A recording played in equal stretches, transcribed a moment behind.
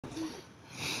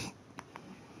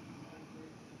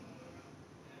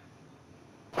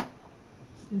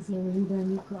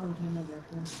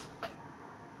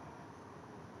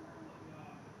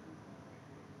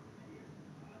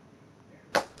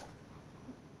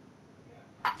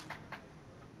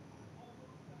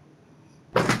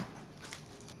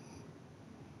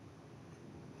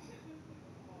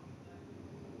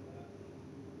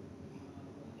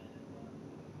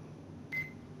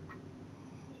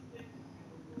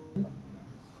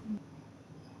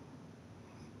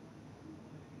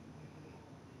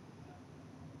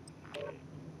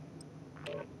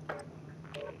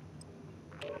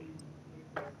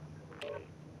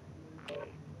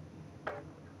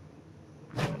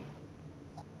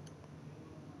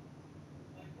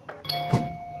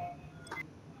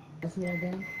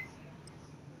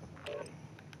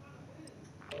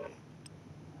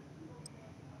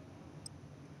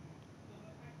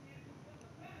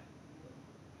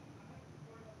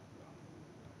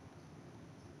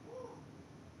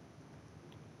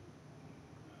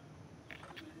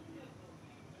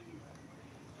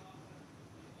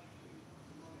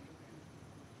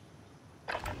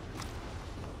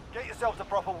Get yourselves a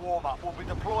proper warm-up. We'll be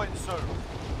deploying soon.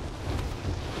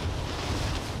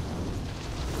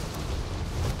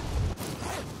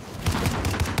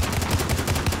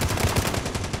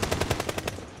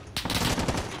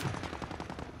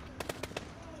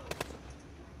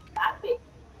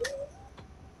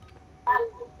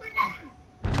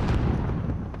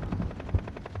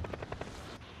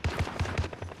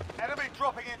 Enemy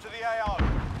dropping into the AO.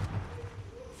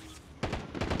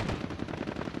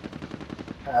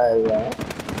 Alright.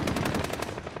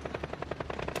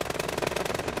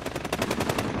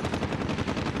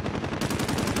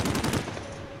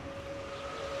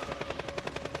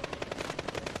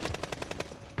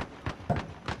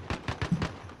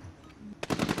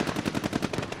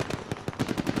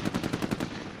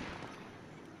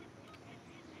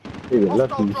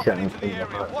 Hostile dropping into the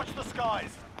area. Watch the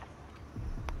skies.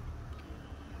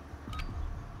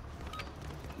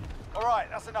 Alright,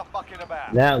 that's enough bucking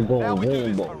about. Now I'm going we do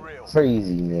this for rainbow. real.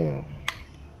 Crazy now.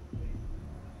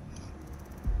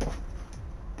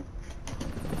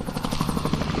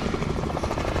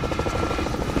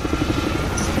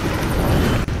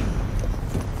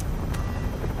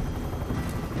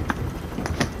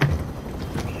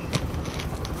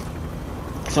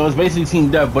 So it's basically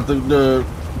team death, but the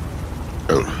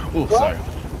oh sorry,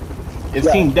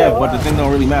 it's team death, but the thing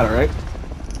don't really matter, right?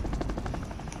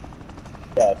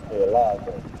 Yeah, stay alive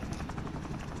though.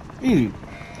 Easy.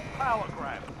 Power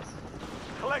grab.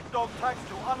 Collect dog tags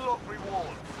to unlock rewards.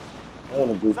 I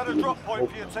wanna go Set a through drop this point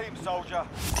for your smoke. team, soldier.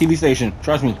 TV station,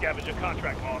 trust me. Scavenger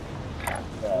contract mark.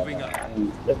 Moving up.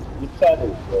 Let's try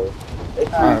this, bro.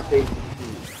 Let's Alright. see.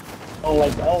 I don't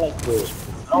like this.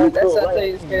 I don't That's feel how right.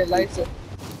 they get lights.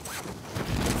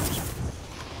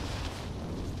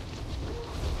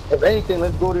 If anything,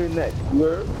 let's go there next. You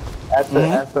heard?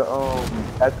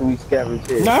 After we scavenge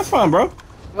here. Nah, that's fine, bro.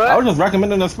 What? I was just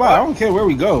recommending a spot. I don't care where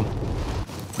we go.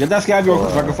 Get that scavenger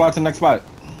so I can fly to the next spot.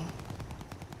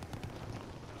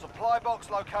 Supply box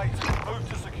located. Move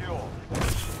to secure.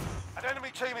 An enemy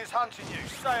team is hunting you.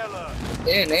 Stay alert.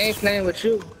 Yeah, they ain't playing with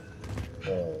you.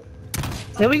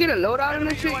 Can we get a loadout in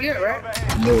this shit yet, right?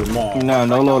 Overhead. No, Nah,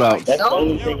 no loadout. That's the No?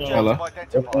 only New thing I Hello? objective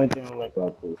That's the only identified. thing I like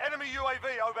about this. Enemy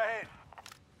UAV overhead.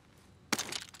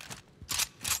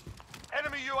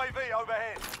 Enemy UAV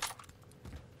overhead.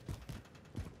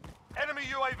 Enemy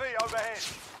UAV overhead.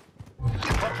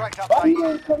 Contract Why you update.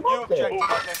 didn't come New up there?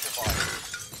 objective identified.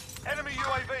 Enemy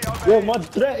UAV overhead. Yo, my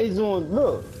threat is on.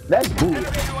 Look, that's good.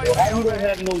 Enemy UAV Yo, how you don't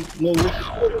overhead. have no We've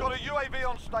risk? got a UAV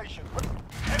on station.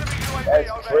 Enemy UAV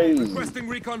That's overhead. crazy. Requesting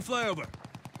recon flyover.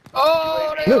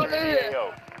 Oh, they Look. on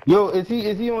there. Yo, is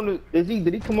he on the?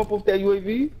 Did he come up off that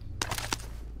UAV?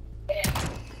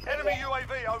 Enemy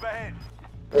UAV overhead.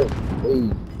 That's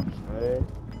crazy, man.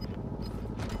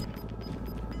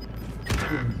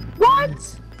 What?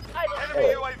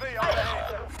 Enemy UAV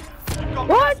overhead. We've got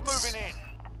What? gas moving in.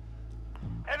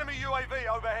 Enemy UAV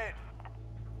overhead.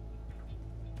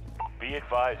 Be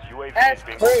advised, UAV That's is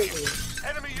being crazy.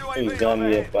 Enemy He UAV got me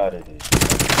overhead. up out of there.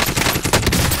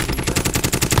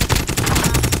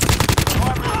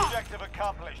 Primary objective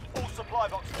accomplished. All supply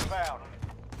boxes found.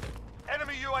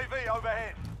 Enemy UAV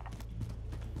overhead.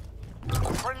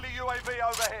 Friendly UAV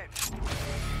overhead.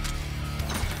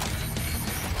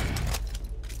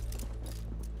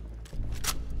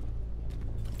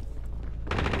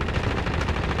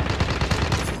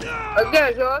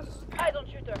 Again, Josh. Eyes on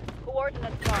shooter.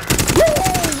 Coordinates marked.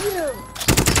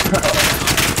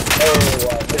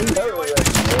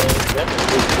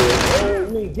 Oh,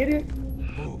 man, get it?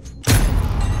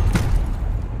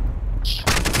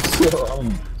 Yo,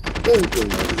 I'm thinking,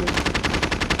 man.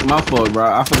 My fault, bro.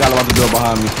 I forgot about the door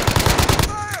behind me.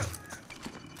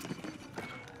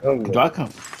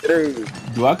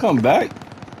 Do I come back?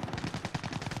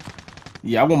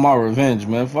 Yeah, I want my revenge,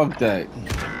 man. Fuck that.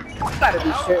 Gotta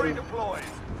be Cavalry shitty. deployed.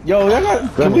 Yo, y'all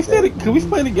got, can we stay together? Can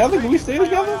we stay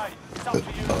together? It's up to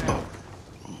you now.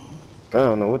 I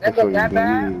don't know what the That fuck look you that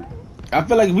bad? doing. I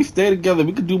feel like if we stay together,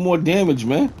 we could do more damage,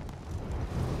 man.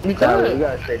 We We could.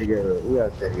 gotta stay together. We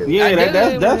gotta stay together. Yeah, I did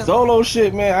it that's with- solo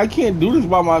shit, man. I can't do this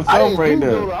by I myself didn't right do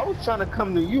now. no, I was trying to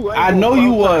come to you. I know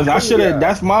you was. I should have. That.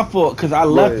 That's my fault, cause I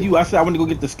left Right. you. I said I went to go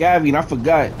get the scabby, and I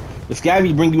forgot. The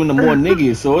scabby bring you into more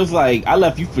niggas, so it's like I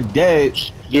left you for dead.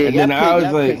 Yeah, And then I was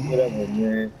like, whatever,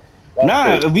 man.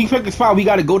 Nah, if we pick a spot, we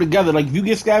gotta go together. Like if you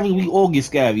get scabby, we all get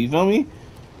scabby. You feel me?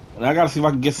 And I gotta see if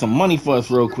I can get some money for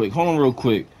us real quick. Hold on, real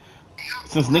quick.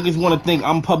 Since niggas want to think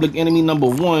I'm public enemy number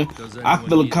one, I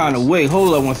feel a kind of way.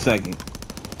 Hold on 1 second.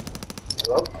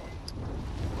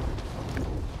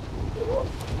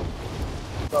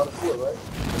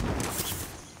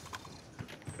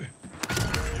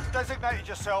 You've designated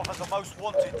yourself as the most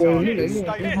wanted target.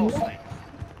 Stay frosty.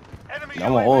 Enemy I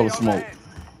want all the UAV smoke.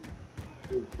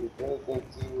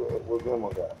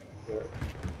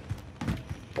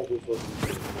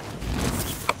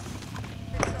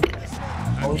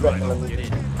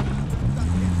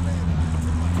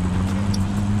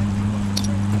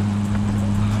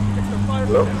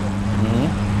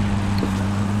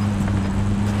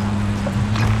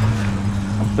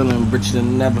 I'm feeling richer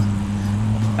than ever.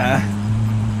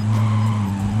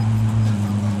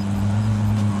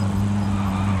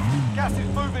 Gas is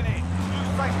moving in. New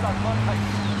safe zone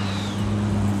located.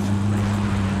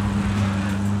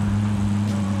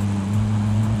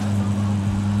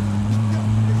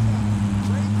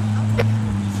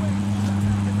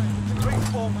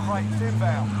 Respawn crates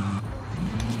inbound.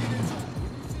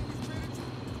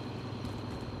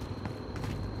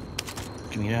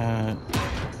 Give me that.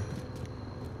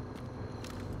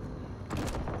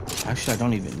 Actually, I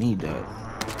don't even need that.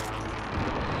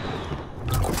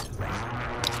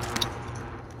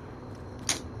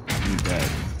 Need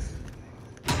that.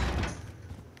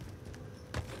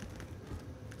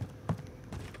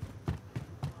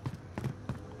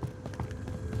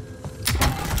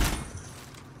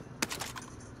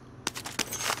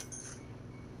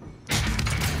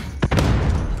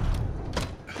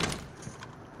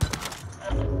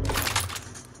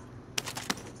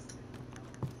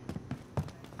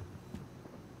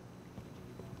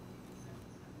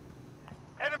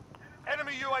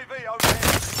 Enemy UAV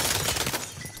overhead.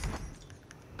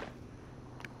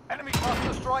 Enemy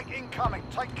cluster strike incoming.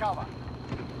 Take cover.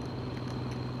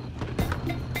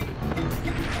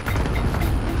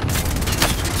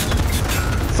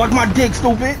 Suck my dick,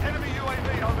 stupid! Enemy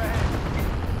UAV overhead.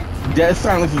 Dead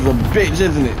silence is a bitch,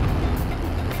 isn't it?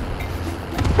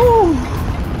 Whew.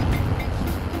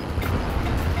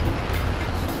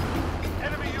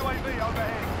 Enemy UAV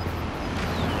overhead.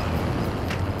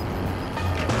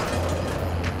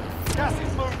 Gas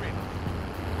is moving.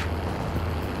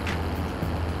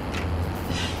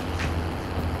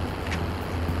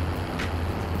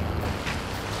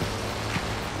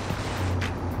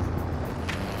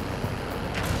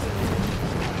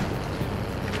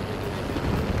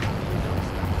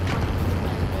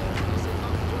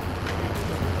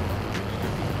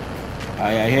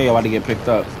 I hear you about to get picked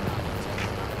up.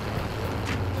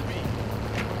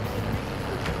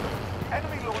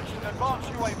 Enemy launched an advanced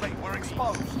UAV. We're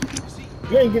exposed.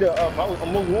 You ain't get a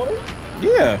move water?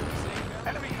 Yeah.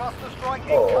 Enemy cluster strike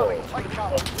incoming. Take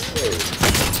cover.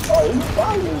 Oh, he's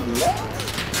following you, man.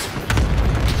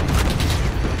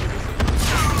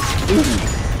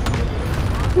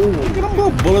 Look at them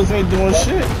little bullets ain't doing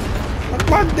shit. Suck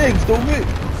my dick, stupid.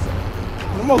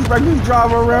 The most reckless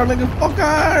driver around, nigga. Fuck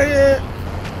out of here.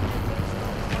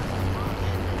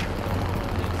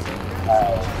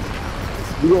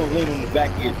 You gonna lean on the back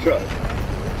of your truck.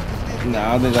 Nah,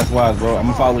 I don't think that's wise, bro. I'm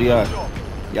gonna follow y'all.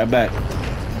 Y'all back.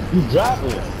 You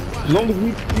driving. As long as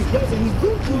we together, we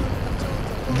Gucci.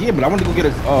 Yeah, but I want to go get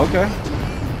a. Oh, okay.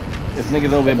 This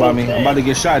nigga's over here by me. I'm about to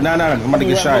get shot. Nah, I'm about to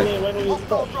get shot. Right on your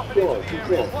truck. Dropping Go on, into the keep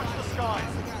area. going. Watch the skies.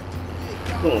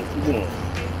 Keep going, keep going.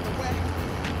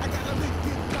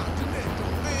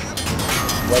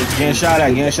 Getting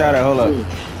shot at. Hold up.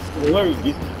 Don't worry,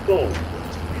 get going.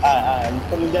 I'm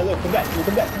coming down. Look, come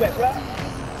back, right?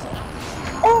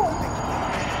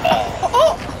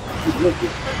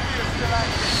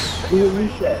 Do a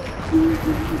reset.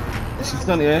 She's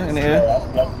still in the air. In the air.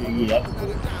 Yeah.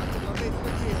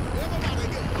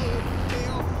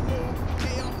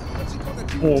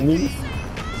 On me.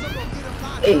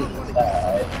 Hey.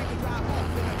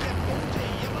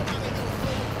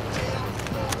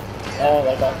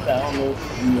 Like I said, I don't know if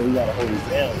you gotta hold it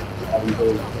down. How you hold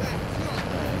it down.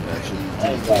 I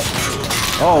ain't got it.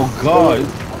 Oh God.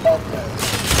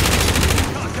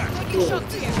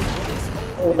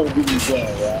 I'm gonna give you down,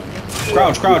 right?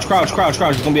 Crouch. It's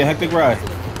gonna be a hectic ride.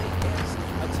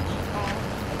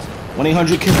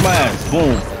 1-800-kiss my ass.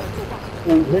 Boom.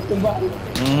 Who hit somebody?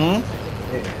 Mm-hmm.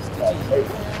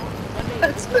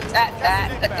 That's that.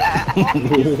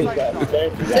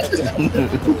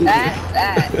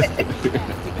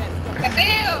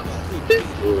 Damn.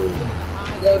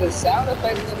 Yo, the sound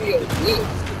effects of me are good.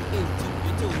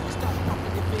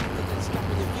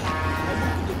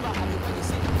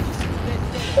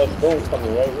 That's gold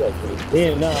coming right here.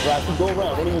 Damn, nah, Rock, you go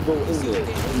around. Don't even go in there.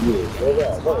 Go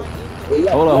around. Go. Hold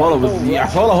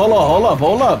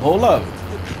up.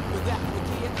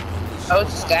 I was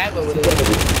scabbing over there.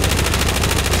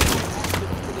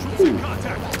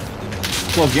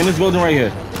 Come on, get in this building right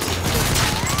here.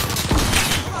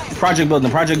 Project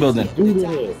building.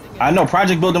 I know,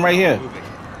 project building right here.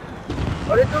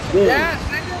 Oh, they doing gas,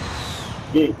 nigga?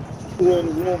 Yeah. Who in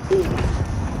the room, too?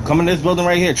 Come in this building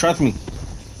right here, trust me.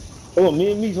 Hold on,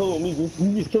 me. You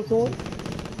just killed someone?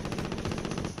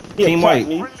 Yeah, Team White.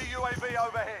 me. Friendly UAV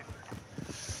overhead.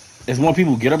 There's more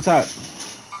people, get up top.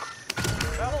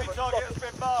 Bounty target has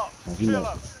been marked. Kill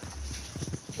 'em.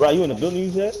 Right, you in the building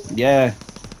you said? Yeah.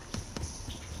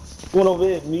 Going over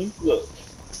there, me. Look.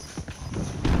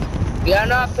 Yeah,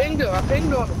 no, I pinged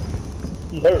him.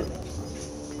 He hurt.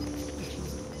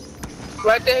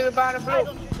 Right there by the blue.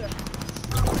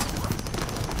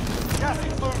 Gas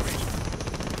is moving.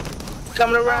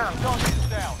 Coming around. Target is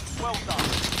down. Well done.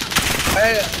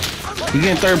 Hey, You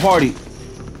getting third party.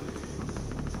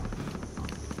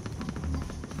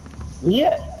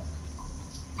 Yeah.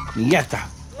 Yeta.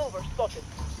 Mover spotted.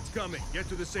 It's coming. Get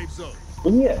to the safe zone.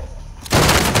 Yeah.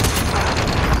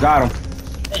 Got him.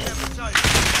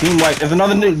 Team White. There's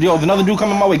another dude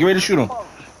coming my way. Get ready to shoot him.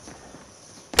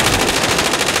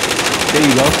 There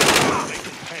you go.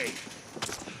 Hey,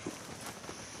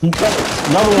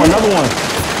 Another one.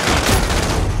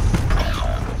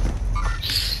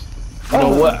 You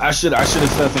know what? I should have said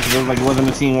something because it was like it wasn't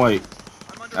a Team White.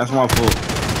 That's my fault.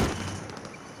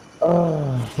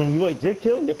 You like Dick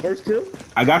kill? Your first kill?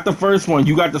 I got the first one.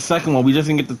 You got the second one. We just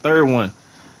didn't get the third one.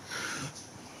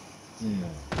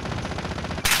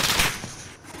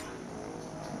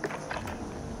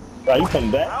 Right, you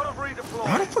come back? Out of redeploy.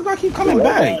 How the fuck I keep coming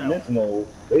back? Riding this mode.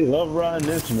 They love riding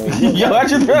this mode. Yo, I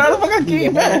just how the fuck I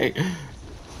came back?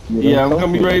 Yeah, I'm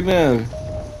coming right now.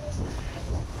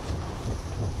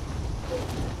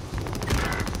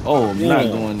 Oh, I'm not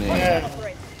going there.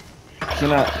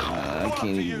 Can I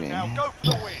can't To you even. now. Go for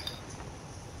the win.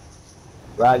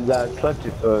 Right, you gotta clutch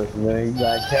it first, man. You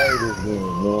gotta carry this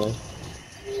game, man.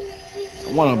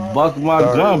 I want to buck my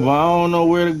gun, but I don't know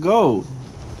where to go.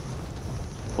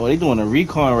 Oh, they doing a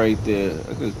recon right there.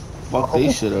 I could fuck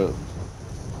they shit up.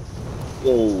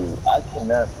 Yo, I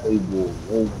cannot play ball.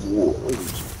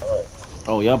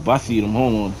 Oh, yep, I see them.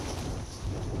 Hold on.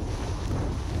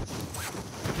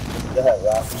 Go ahead,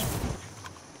 Rock.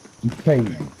 You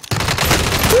crazy.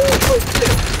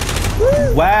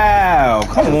 Wow,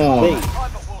 come on. Right,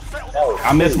 but we'll settle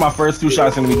I missed my first two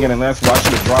shots in the beginning. That's why I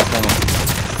should have dropped on them.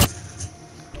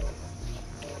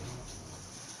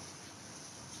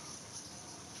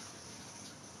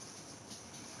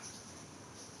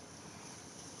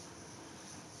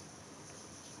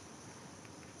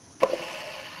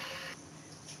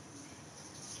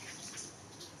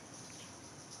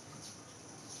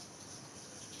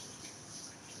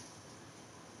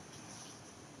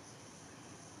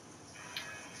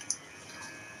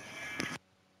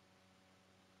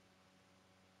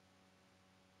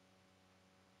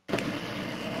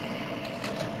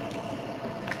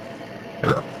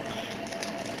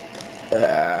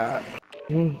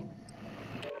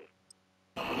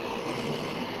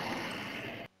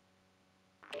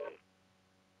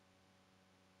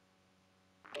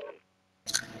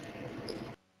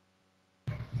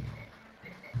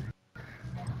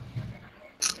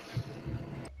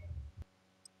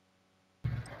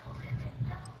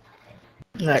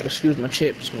 Alright, excuse my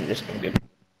chips. I'm just gonna get.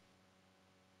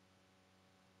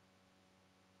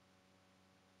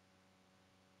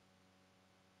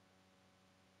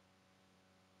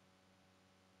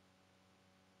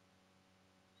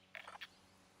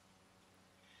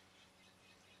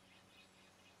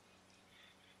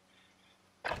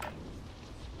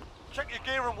 Check your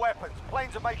gear and weapons.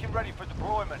 Planes are making ready for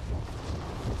deployment.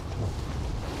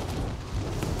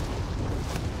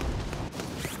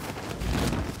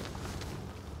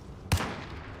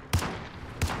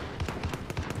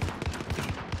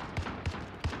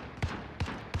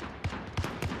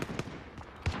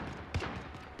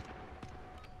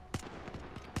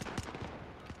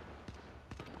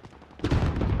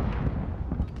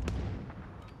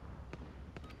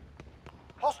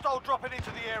 Hostile dropping into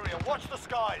the area. Watch the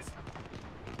skies.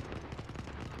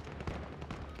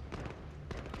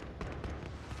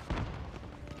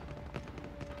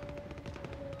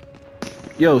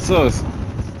 Yo, sus.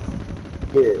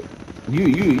 Yeah.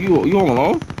 You home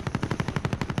alone?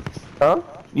 Huh?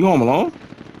 You home alone?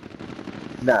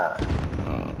 Nah.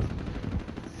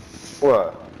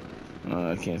 What?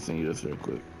 I can't send you this real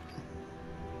quick.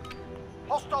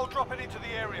 Hostile dropping into the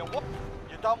area. What?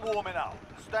 You're done warming up.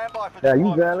 Stand by for Yeah,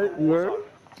 you deployment got to it. the You war heard?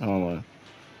 zone. Hold on.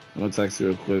 I'm gonna text you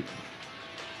real quick.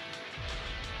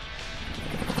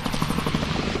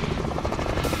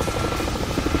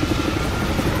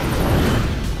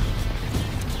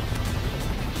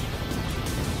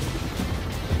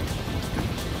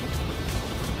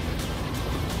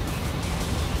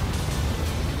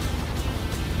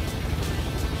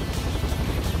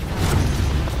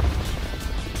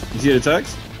 You see the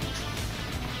text?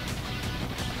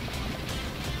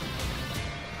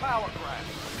 Power grab.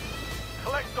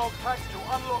 Collect dog tags to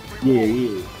unlock rewards. Yeah,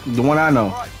 yeah. The one I know.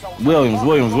 Right, soldier. Williams. To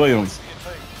your team.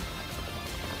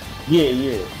 Yeah,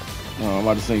 yeah. Oh, I'm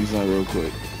about to send you something real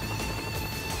quick.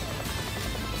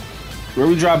 Where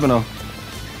we dropping them?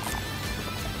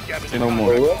 Say no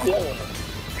more. Oh, what? Yeah.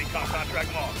 Recon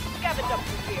contract lost. Scavenge up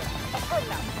through here. Affirm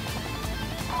that.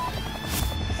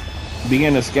 We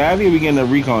getting the scabby or we getting the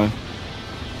recon?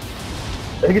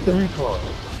 Let's get the recon.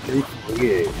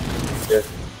 Yeah.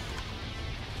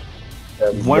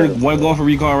 One going for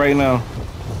recon right now.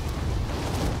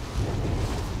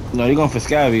 No, you're going for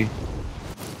scabby.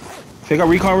 Pick up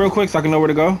recon real quick so I can know where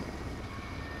to go. Move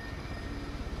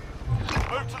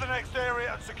to the next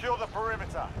area and secure the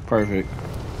perimeter. Perfect.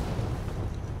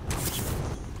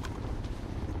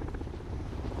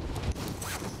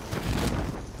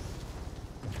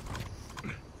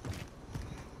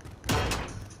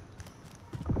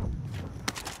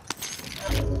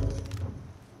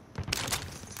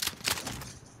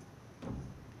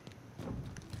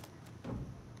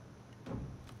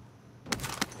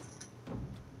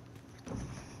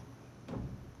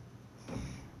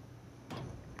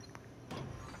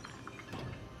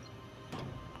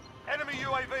 Enemy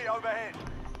UAV overhead.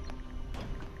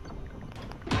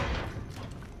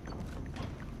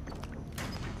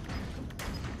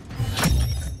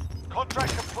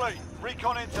 Contract complete.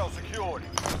 Recon intel secured.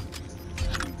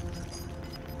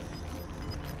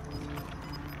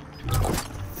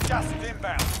 Gas is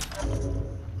inbound.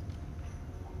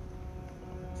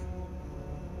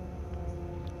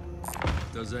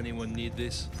 Does anyone need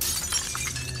this?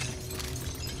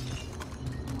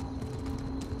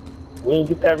 We didn't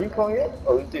get that recon yet?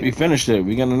 Oh, we did. We finished it.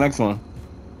 We got the next one.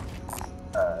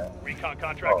 Recon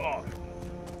contract lost.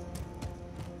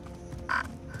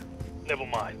 Never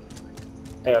mind.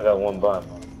 I think I got one bomb.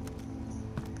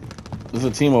 There's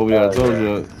a team over here. I told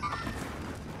you.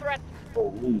 Threat.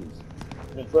 Oh, please.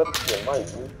 It's up to your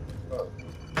mic, man.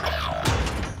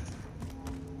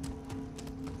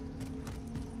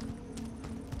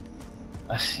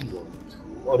 I see one.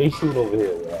 Oh, they shoot over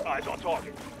here. Right? Eyes on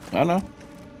target. I know.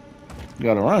 You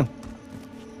gotta run.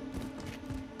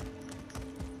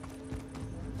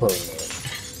 Oh,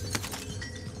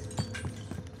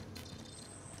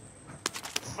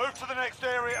 Move to the next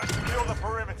area and secure the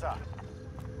perimeter.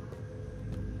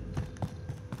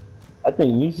 I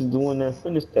think Nisha's the one that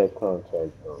finished that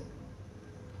contract, though.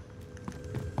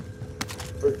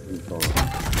 First recon.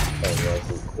 Oh, that's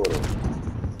a quarter.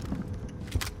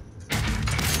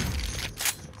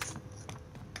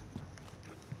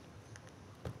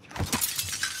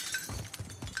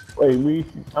 Wait, me?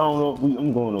 I don't know.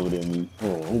 I'm going over there, me.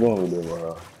 Oh, I'm going over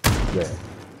there, yeah.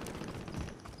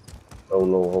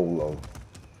 Solo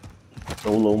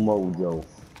Mojo.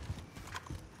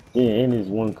 Yeah, and there's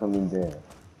one coming down.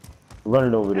 Run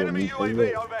it over there, Enemy me.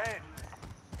 UAV overhead.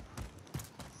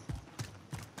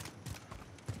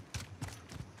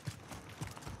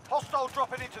 Hostile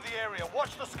dropping into the area.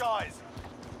 Watch the skies.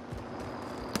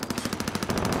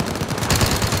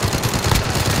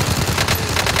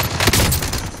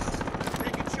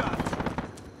 Taking shots.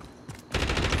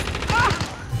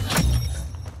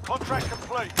 Contract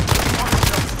complete.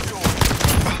 Contract secured.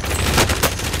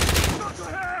 What the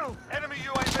hell? Enemy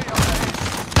UAV overhead.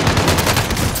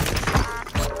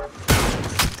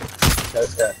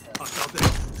 That's that.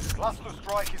 Cluster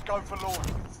strike is going for launch.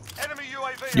 Enemy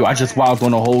UAV. Yo, I just overhead. wilded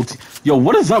on the whole team. Yo,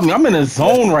 what is up, man? I'm in a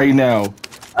zone right now.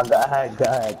 I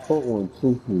had put one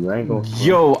too. I ain't gonna.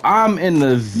 Yo, I'm in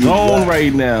the zone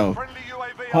right now. Friendly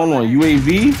UAV Hold on, overhead.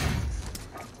 UAV?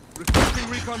 Requesting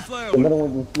recon flyover. Another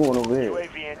one just flew over here.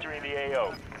 UAV entering the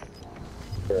AO.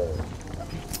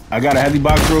 I got a heavy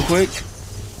box real quick.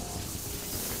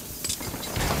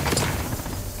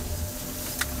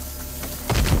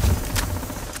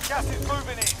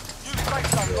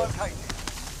 located.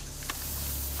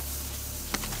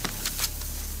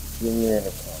 Give me in the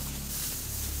car.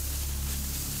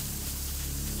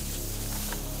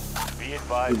 Be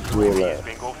advised, Good UAV lad. is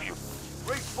bingo fuel.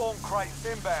 Respawn crates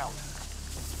inbound.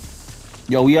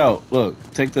 Yo, we out. Look,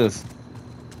 take this.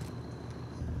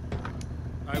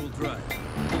 I will drive.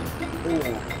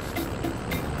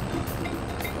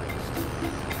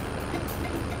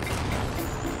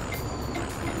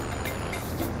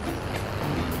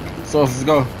 So let's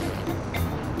go.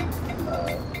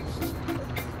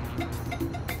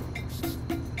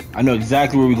 I know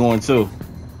exactly where we're going to.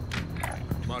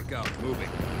 Mark out, moving.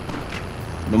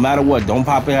 No matter what, don't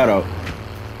pop your head out.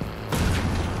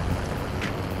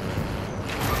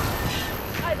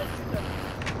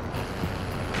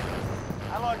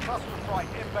 Allied cluster strike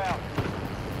inbound.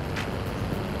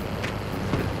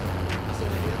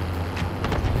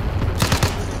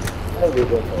 There we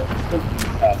go.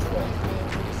 That's right.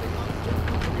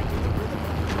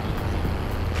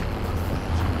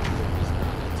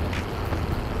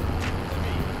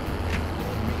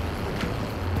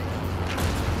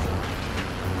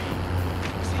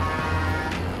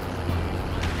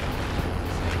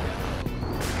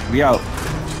 We out.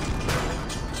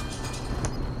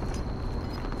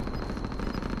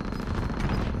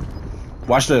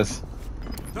 Watch this.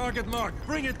 Target mark,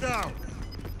 bring it down.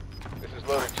 This is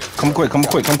loading. Come quick, come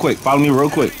quick, come quick. Follow me real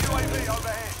quick. UAV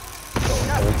overhead.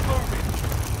 Gas is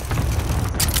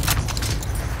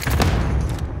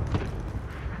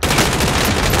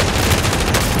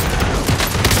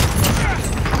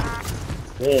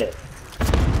moving. Yeah.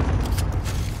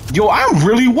 Yo, I'm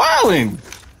really wildin'.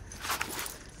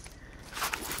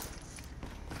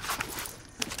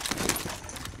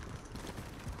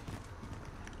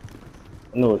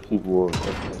 I know what people were.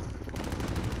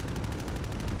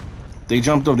 They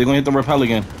jumped up. They're gonna hit the rappel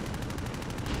again.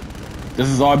 This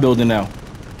is our building now.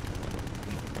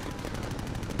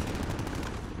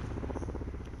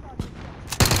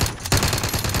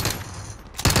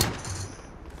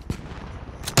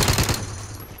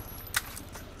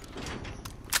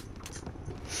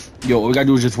 Yo, all we gotta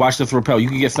do is just watch this rappel. You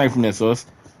can get sniped from this, sus.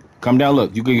 Come down,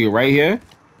 look. You can get right here.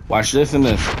 Watch this and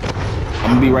this.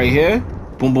 I'm gonna be right here.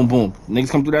 Boom, boom, boom. Niggas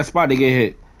come through that spot, they get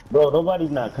hit. Bro, nobody's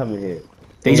not coming here.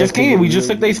 They just came. We just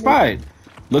took their spot.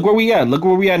 Look where we at. Look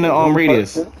where we at in the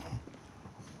radius.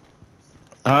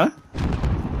 Huh?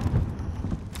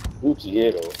 Oops, yeah,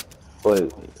 though.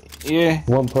 But Yeah.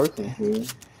 one person. Yeah.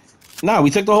 Nah, we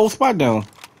took the whole spot down.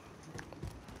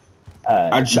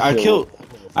 I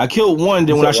killed one.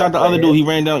 Then when I shot the other dude, he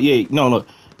ran down. Yeah, no, look.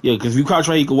 Yeah, because if you crouch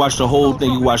right, you can watch the whole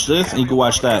thing. You can watch this and you can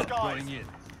watch that. Guys,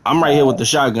 I'm right here with the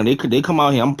shotgun. They come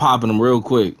out here. I'm popping them real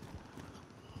quick.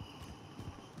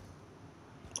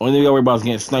 Only thing we gotta worry about is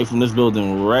getting sniped from this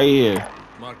building right here.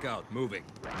 Mark out, moving.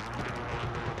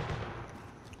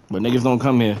 But niggas don't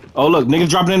come here. Oh look, niggas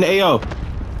dropping in the AO.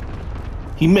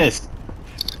 He missed.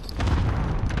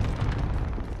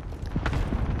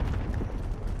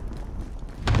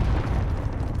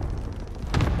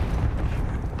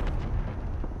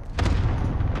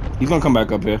 He's gonna come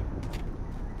back up here.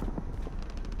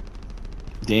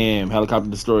 Damn, helicopter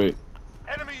destroyed.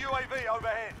 enemy UAV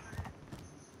overhead.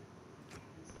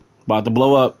 About to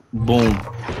blow up. Boom.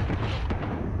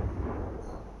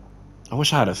 I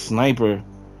wish I had a sniper.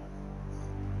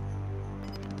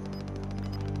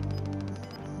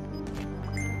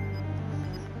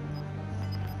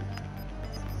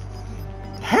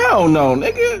 Hell no,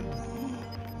 nigga.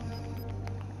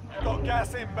 Got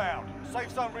gas inbound.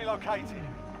 Safe zone relocated.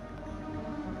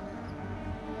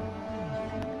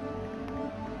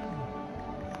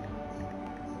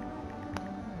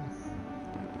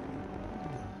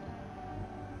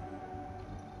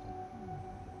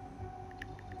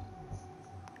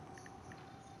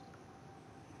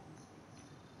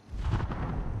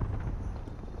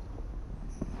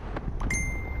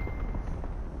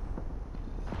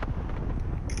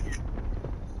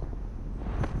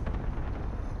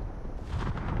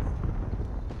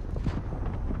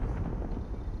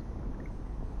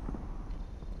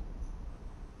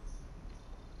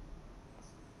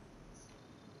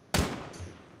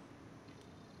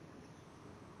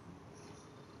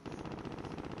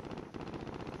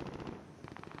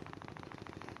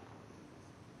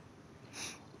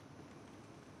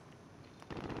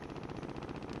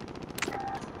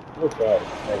 What's that?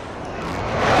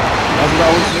 That's what I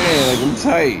was saying. Like, I'm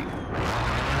tight.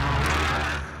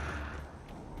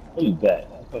 I'll be back.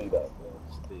 I'll come back, bro.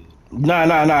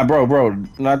 Nah, bro.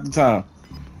 Not the time.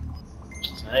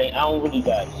 I don't really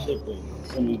got shit for you.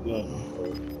 Send me guns, bro.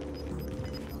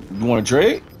 You want to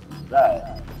trade? Right.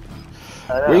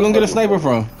 Where you gonna get a sniper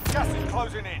from? Gas is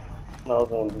closing in. I was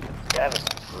going to do some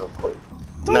scavenging real quick.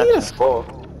 Don't Not need too to- far.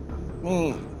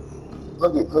 Mm.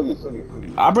 Look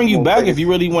it. I'll bring you back if you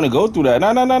really want to go through that.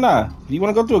 Nah. If you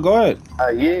want to go through it, go ahead.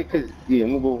 Yeah, cause yeah,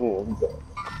 I'm gonna go home.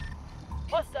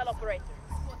 Hostile operator.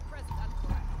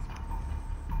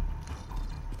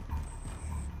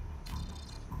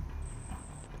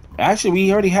 Actually,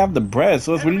 we already have the bread,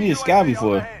 so it's what do you need a scabby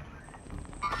for?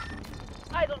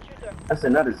 Idle shooter. I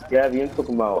said not a scabby. I'm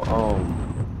talking about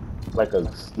like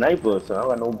a sniper or something. I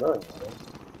got no gun.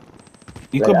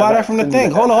 You Like, could I buy got that from the two thing.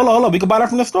 that- Hold on. We could buy that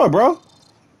from the store, bro.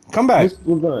 Come back.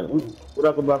 What gun? What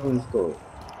I can buy from the store?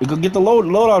 We could get the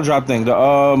loadout drop thing,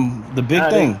 the big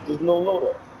thing. There's no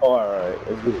loader. Oh, alright,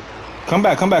 let's do it. Come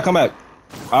back.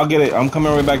 I'll get it. I'm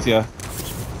coming right back to you.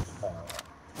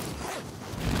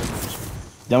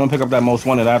 Then I'm gonna pick up that most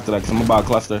wanted after that, cause I'm gonna buy a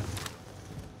cluster.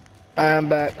 I'm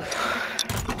back.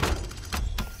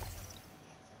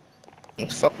 I'm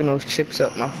fucking those chips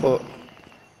up my foot.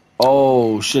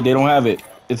 Oh shit, they don't have it.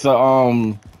 It's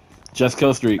a just kill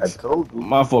I streaks. told you.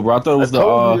 My fault, bro. I thought it was I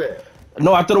told you the that.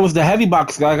 no, I thought it was the heavy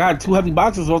box. I got 2 heavy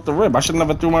boxes off the rip. I should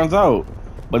never threw mine out.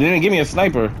 But they didn't give me a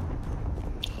sniper.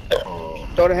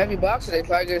 Throw the heavy boxes, they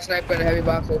probably get a sniper in the heavy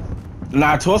boxes.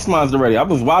 Nah, I tossed mine already. I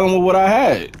was wilding with what I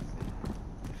had.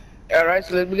 Alright,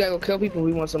 so we gotta go kill people.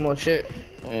 We want some more shit.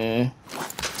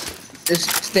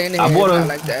 Just standing I here bought not a-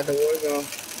 like that at the war zone.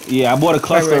 Yeah, I bought a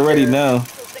cluster Right already there. now.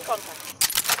 Close in contact.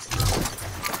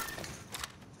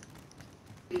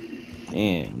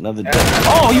 Damn, another day.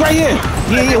 Oh, you right here.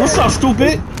 Yeah. What's up,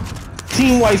 stupid?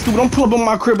 Team white, stupid. Don't pull up on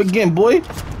my crib again, boy.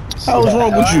 Hell is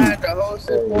wrong Oh, with I you? had the whole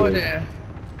support there.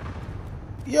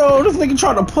 Yo, this nigga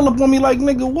tried to pull up on me like,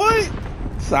 nigga, what?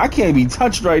 So I can't be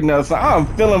touched right now, so I'm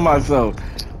feeling myself.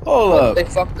 Hold They up.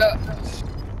 fucked up.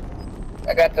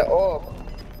 I got the orb.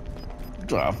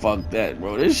 Oh, fuck that,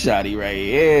 bro. This shotty right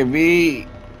here, B.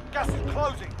 Gas is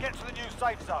closing. Get to the new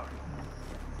safe zone.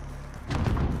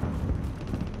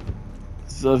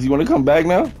 So if you want to come back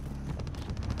now?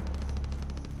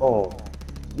 Oh,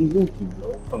 you goofy,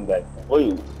 bro. Come back.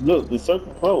 Wait, look, the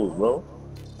circle closed, bro.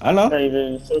 I know. Not even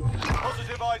in the circle.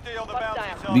 Positive ID on the bounty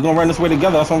target. We gonna run this way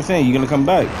together. That's what I'm saying. You're gonna come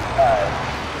back.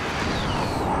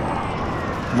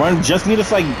 Run. Just meet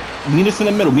us in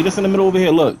the middle. Meet us in the middle over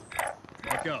here. Look.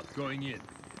 Lock out, going in.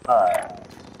 Alright.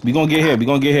 We gonna get here.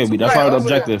 That's our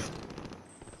objective.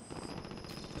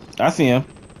 I see him.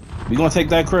 We gonna take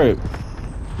that crib.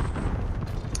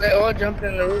 They all jumped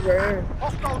in the roof right here.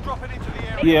 Hostile dropping into the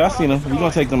area. Yeah, I seen him. We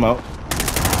gonna take them out.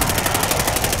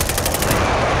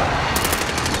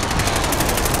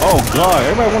 Oh God!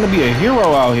 Everybody want to be a hero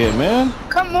out here, man.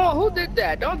 Come on, who did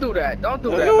that? Don't do that. Don't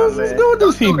do that, What's my man. going with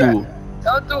these Don't do people? that.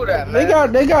 Don't do that,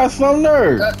 man. They got some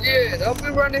nerve. Yeah, don't be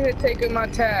running here taking my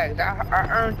tags. I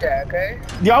earned that, okay?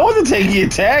 Yo, I wasn't taking your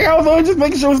tag. I was only just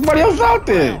making sure somebody else out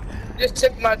there. Just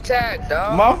took my tag,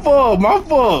 dog. My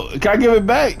fault. Can I give it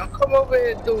back? Don't come over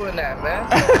here doing that, man.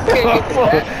 You My can't get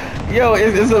fault. that. Yo,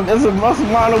 it's a muscle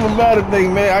mind over matter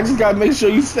thing, man. I just gotta make sure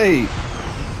you safe.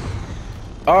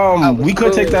 We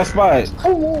could take that spot.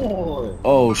 Come on.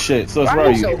 Oh shit. So it's Why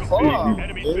right. you so far?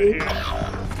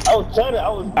 I was trying to, I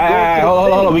was. Alright,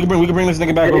 hold on. We can bring this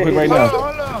nigga back real quick right now.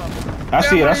 Hold on. I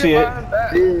see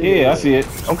it. Yeah, I see it.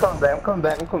 I'm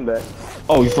coming back.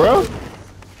 Oh, you for real?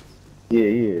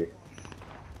 Yeah.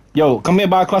 Yo, come here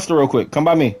by a cluster real quick. Come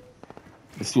by me.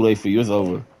 It's too late for you. It's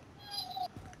over.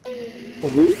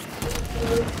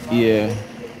 Yeah.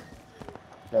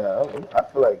 I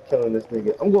feel like killing this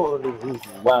nigga. I'm going to do this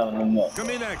wilding him up. Come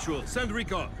in, actual. Send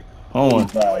recon. Hold on.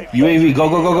 UAV,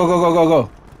 go.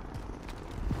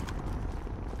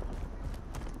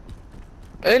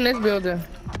 In this building.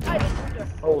 Idle shooter.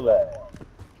 Hold that.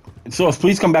 So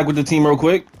please come back with the team real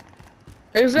quick.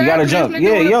 Exactly. You gotta jump. This nigga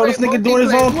Yeah, wanna yo, play this nigga doing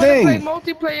his multiplayer. own You wanna play thing.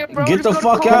 multiplayer, bro? Get Just the go to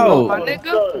fuck Call of out. Duty,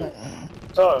 my nigga.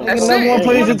 Sorry. That's Nigga, it. one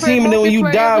plays a team and then when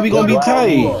you die, we gonna be tight.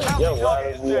 Yeah, Bounty why target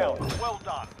is is we down. out? Well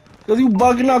done. Cause you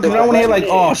bugging out, cause I wanna hear like,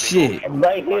 oh shit. I'm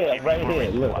right here.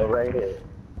 Look, I'm right here.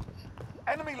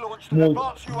 Enemy launched an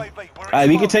advanced UAV. We're Alright,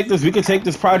 we can exposed. take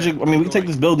this project. I mean, we can take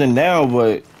this building now,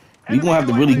 but we gonna have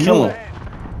to really kill him.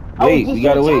 Wait, we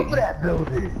gotta wait.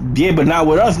 Yeah, but not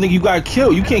with us, nigga. You gotta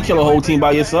kill. You can't kill a whole team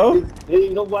by yourself. There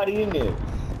ain't nobody in there.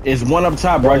 It's one up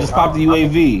top, bro. I just popped the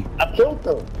UAV. I killed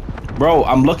them. Bro,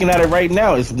 I'm looking at it right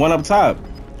now. It's one up top.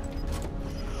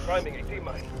 Priming a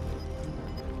teammate.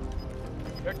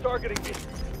 They're targeting me.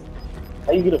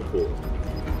 How you get up there?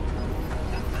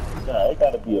 Nah, it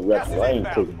gotta be a Gas is rebel. I ain't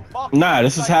inbound. taking Mark Nah,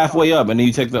 this is halfway up, and then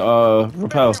you take the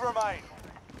rappel. 50 remain.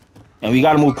 And we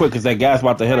gotta move quick, cause that gas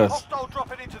about to hit us. Hostile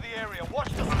dropping into the area. Watch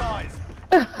the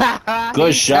skies.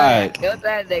 Good shot. Killed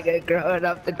that nigga growing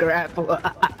up the grapple.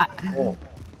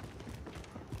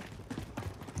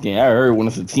 Yeah, I heard when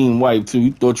it's a team wipe too.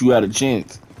 You thought you had a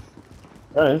chance.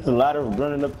 There's a lot of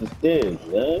running up the stairs,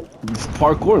 man. It's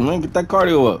parkour, man. Get that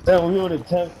cardio up. Man, we're on the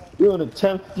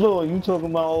 10th floor. You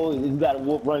talking about you gotta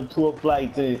run 2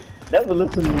 flights and never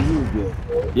listen to you again,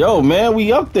 bro. Yo, man,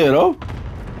 we up there though.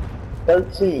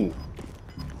 13.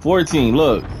 14.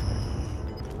 Look,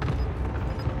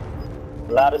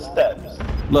 A lot of steps.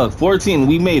 look. 14.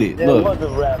 We made it. It Look. was a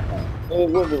raffle. It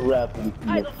was a raffle.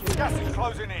 Gas is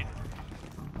closing in.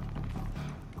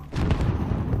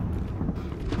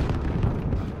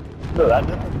 Look, I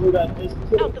just do that just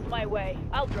too. Out of my way.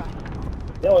 I'll drive.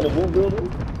 Yo, in the blue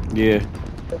building? Yeah.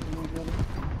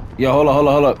 Yo,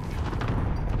 hold up.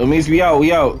 It means we out.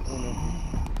 We out.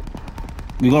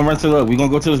 We gonna run to the. We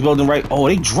gonna go to this building right. Oh,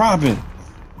 they dropping. Be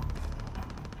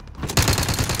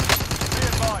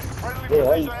advised, friendly Yeah,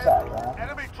 why you precision shot, man?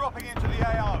 enemy dropping into the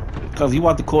AO. Cause he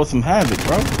about to cause some havoc,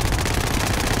 bro.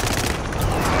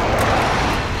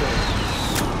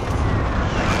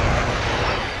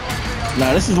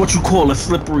 Now this is what you call a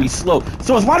slippery slope.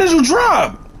 So why did you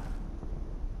drop?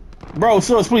 Bro,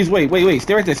 so please wait.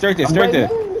 Stay right there.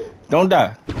 Don't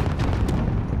die.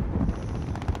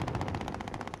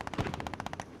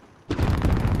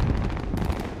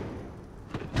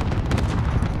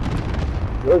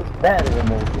 Looks bad in the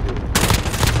movie.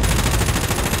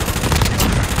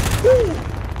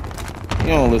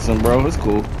 You don't listen, bro. It's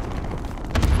cool.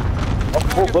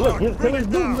 Oh, but look, you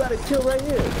gotta kill right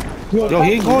here. Yo,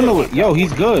 he ain't going nowhere. Yo,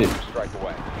 he's good. Strike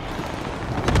away.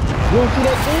 You don't see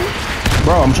that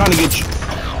Bro, I'm trying to get you.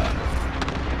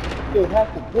 thing? You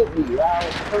have to get me,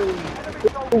 right?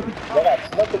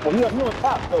 That's nothing. You on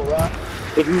top though, right?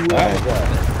 If you will. Alright.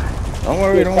 Don't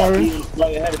worry.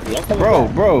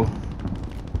 Bro.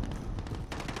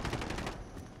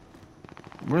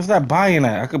 Where's that buying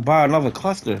at? I could buy another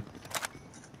cluster.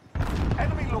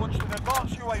 Enemy launched an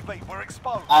advanced UAV. We're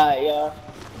exposed. Yeah.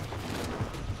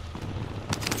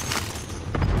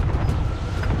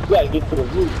 You gotta get to the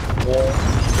roof, man.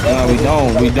 No,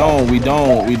 we don't. An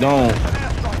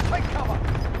airstrike. Take cover.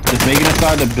 Just make it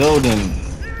inside the building.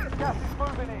 Gas is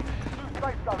moving in. New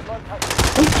safe zone located.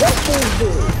 Who that thing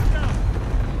doing?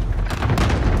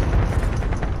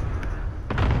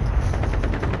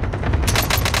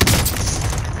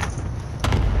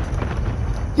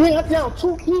 Yeah, I down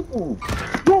 2 people.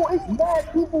 Yo, it's mad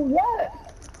people left.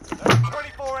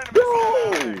 24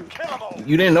 enemies. Kill them all.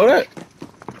 You didn't know that?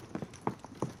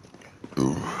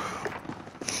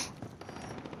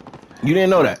 You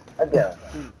didn't know that? Yeah.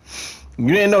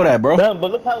 You didn't know that, bro. Man, but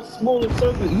look how small the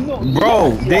circle. You know,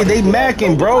 Bro, they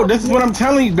macking, bro. This is what I'm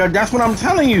telling you. That's what I'm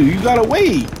telling you. You gotta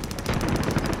wait.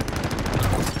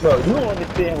 Bro, you don't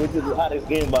understand how this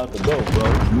game about to go,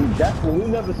 bro. That's when we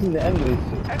never seen the end of this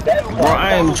shit. That's Bro,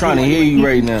 I am trying to hear you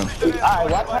right now. Alright,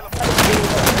 watch how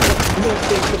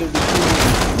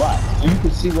watch. You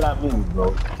can see what I mean,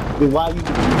 bro. Then why you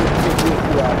can see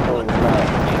what I told you.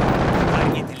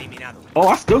 Oh,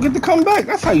 I still get to come back.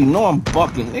 That's how you know I'm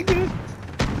bucking, nigga.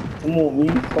 Come on, me.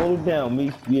 Hold it down,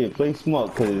 me. Yeah, play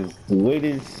smart, cause the way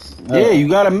this. Yeah, you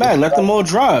got a Mac. Let them all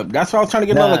drop. That's why I was trying to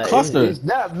get another cluster. It's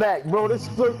not Mac, bro. This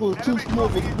circle is too small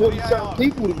for 40-something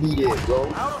people to be there,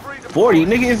 bro. 40,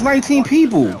 nigga, it's 19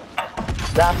 people. Now,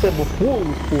 I said before it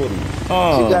was 40.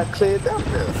 Oh. She got cleared up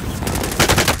now.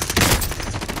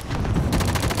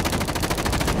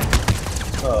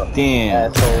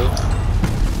 Damn. Asshole.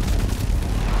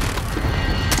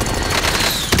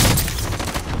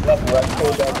 The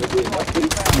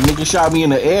nigga shot me in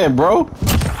the air, bro.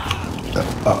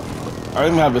 I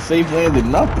didn't have a safe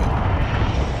landing, nothing.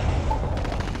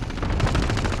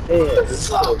 Yeah, this is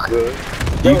so good.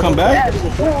 Do you come back?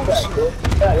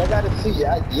 Yeah, I gotta see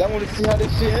it. Y'all wanna see how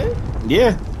this shit is?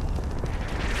 Yeah.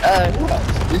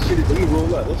 Watch. This shit is we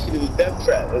roll up. This shit is a death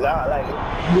trap. I like it.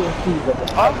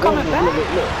 I'm coming back.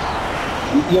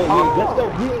 Yo, let's go,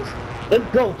 bitch. Let's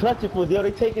go. Clutch it for yo.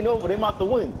 They taking over. They about to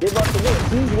win. They about to win.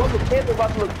 See, whoever cares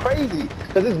about to look crazy.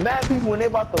 Cause there's mad people when they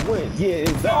about to win. Yeah,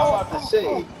 it's that I'm about to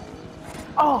say.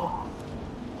 Oh.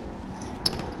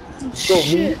 So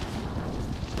me.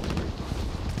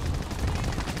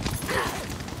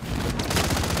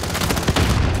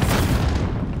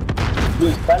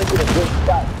 Dude, try to get a good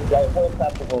spot, because that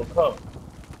helicopter gonna come.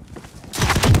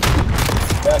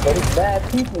 Yeah, but it's bad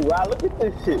people, wow. Look at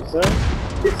this shit, son.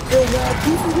 It's still bad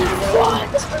people. What?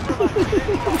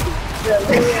 Yeah,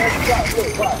 look at that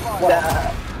spot. Look,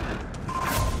 watch.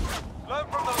 Learn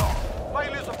from the loss.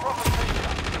 Failure's a proper teacher.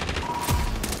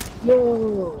 No.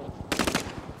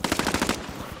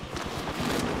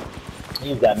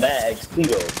 He's got mad XP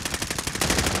though.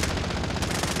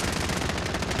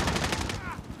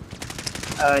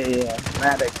 Oh yeah,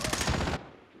 Maddox.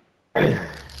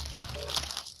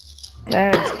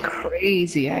 That's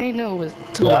crazy. I didn't know it was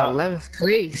to 11th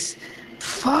place.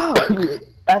 Fuck.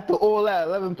 After all that,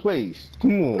 11th place.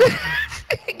 Come on.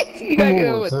 You gotta get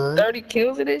over son. 30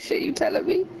 kills in this shit, you telling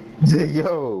me?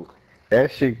 Yo,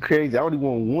 that shit crazy. I only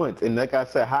won once. And like I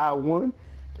said, how I won,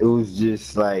 it was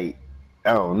just like,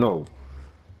 I don't know.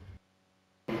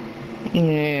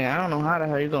 Yeah, I don't know how the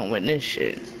hell you gonna win this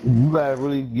shit. You gotta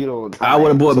really get on time. I would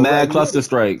have bought So, mad like, cluster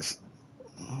strikes.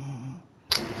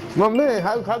 My man,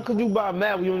 how could you buy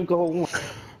mad when you only can hold one?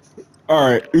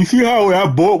 Alright, you see how I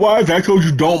bought wise? I told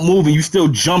you don't move and you still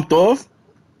jumped off?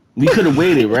 We could have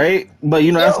waited, right? But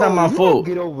you know, that's not my you fault.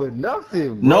 Don't get over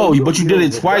nothing, bro. No, but you don't did get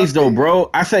it over twice though, nothing. bro.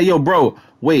 I said, yo, bro,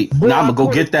 wait. But now I'm I gonna go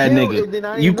caught get a that kill, and then nigga.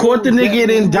 I You ain't caught the know nigga exactly and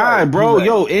then who died, right. bro. You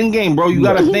Yo, right. in game, bro, you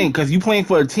gotta think, cause you playing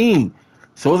for a team.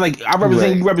 So it's like I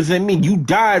represent you, represent me. You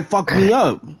died, fuck me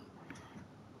up.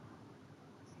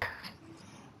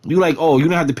 You like, oh, you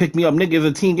don't have to pick me up, nigga. It's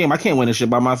a team game. I can't win this shit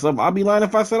by myself. I'll be lying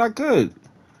if I said I could.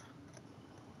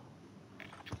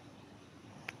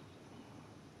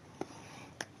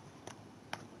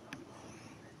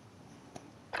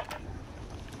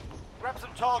 Grab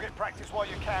some target practice while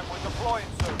you can. We're deploying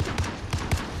soon.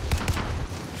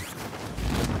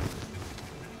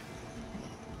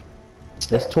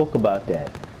 Let's talk about that.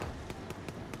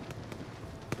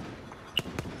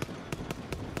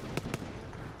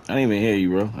 I didn't even hear you,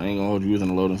 bro. I ain't gonna hold you using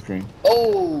the loading screen.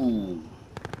 Oh!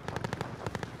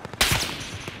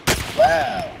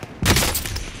 Wow.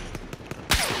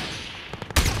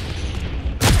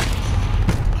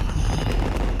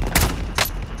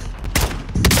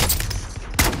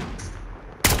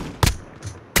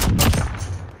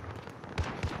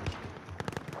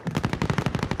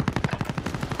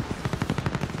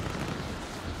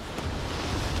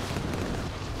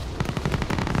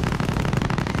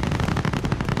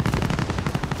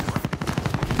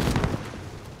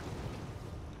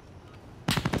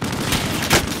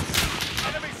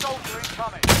 Enemy soldier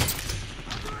incoming.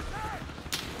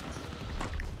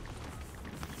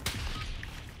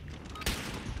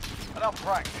 Enough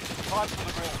practice. Time for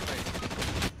the real thing.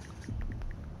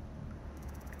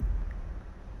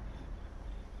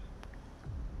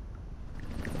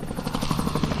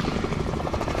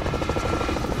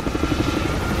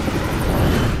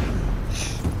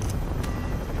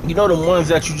 You know the ones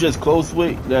that you just close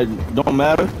with that don't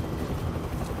matter?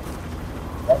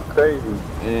 That's crazy.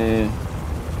 And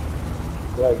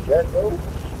Like that, though?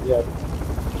 Yeah.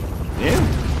 yeah.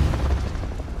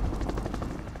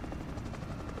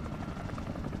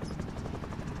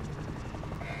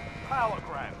 Power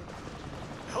grab.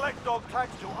 Collect dog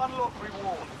tags to unlock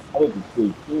rewards. I would be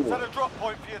pretty cool. Set a drop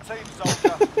point for your team,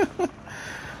 soldier.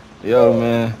 Yo,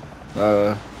 man.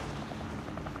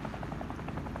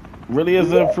 Really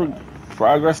is a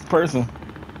progress person.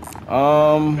 We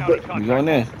going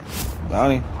in.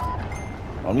 Bounty.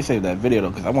 Oh, let me save that video though,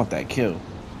 because I want that kill.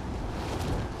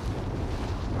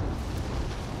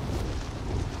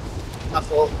 My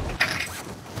fault.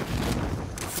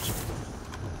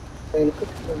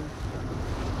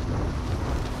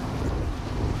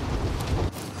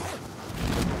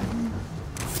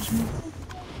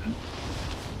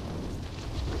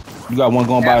 You got one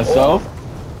going by itself.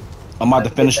 I'm about to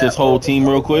finish this whole team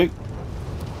real quick.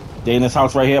 They in this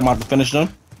house right here. I'm about to finish them.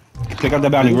 Pick up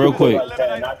that bounty real quick.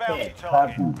 Eliminate the bounty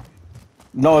target.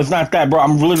 No, it's not that, bro.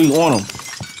 I'm literally on them.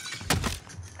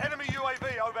 Enemy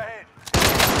UAV overhead.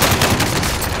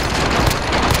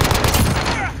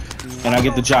 And I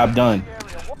get the job done.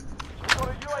 We've got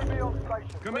a UAV on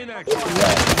station. Come in, action.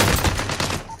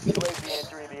 UAV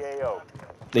entering the AO.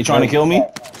 They trying to kill me?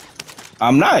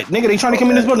 I'm not. Nigga, they trying to come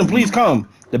in this building. Please come.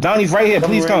 The bounty's right here.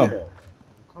 Please come.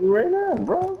 Come right now,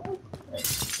 bro.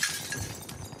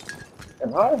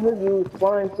 And how did you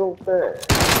flying so fast?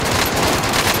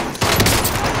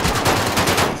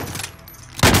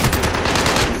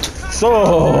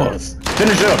 Sauce.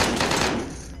 Finish up.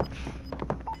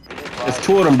 It's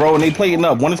two of them, bro, and they plating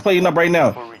up. One is plating up right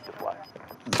now.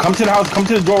 Come to the house. Come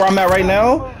to the door where I'm at right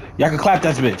now. Y'all can clap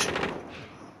that bitch.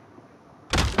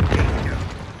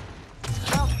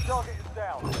 Bounty target is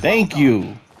down. Thank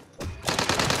you.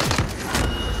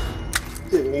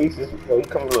 Oh,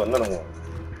 come to another one.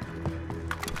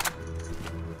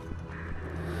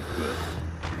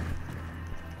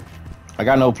 I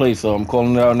got no place, so I'm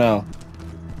calling it out now.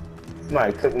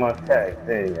 Somebody took my tag.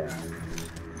 There you go.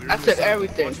 I took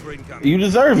everything. Watch for incoming. You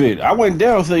deserve it. I went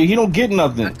down, so he don't get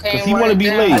nothing. Because he want to be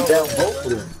late. Down both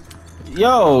of them.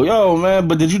 Yo, man,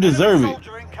 but did you deserve it?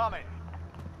 Soldier incoming.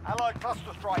 Allied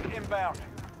cluster strike inbound.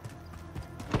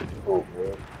 Oh,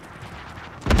 bro.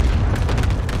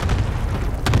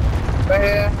 Right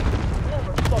here.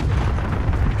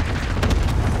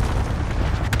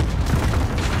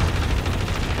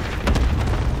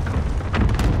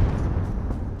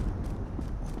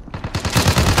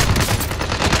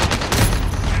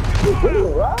 Where you,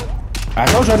 Rob? I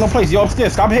told you I had no place. Yo,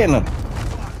 upstairs. Stop hitting them.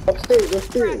 Upstairs,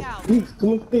 upstairs. Please,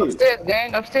 come upstairs. Upstairs,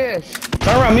 gang, upstairs.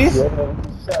 Turn around, me.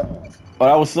 Yeah, Oh,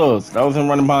 that was Sus. That was him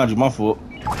running behind you. My fault.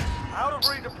 Out of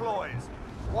redeploys.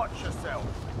 Watch yourself.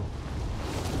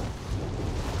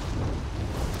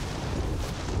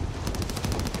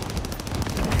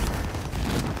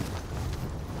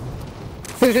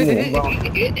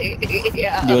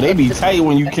 Yo, they be tight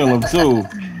when you kill them too.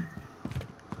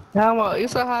 Now, you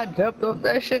saw how I jumped off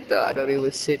that shit though? I thought he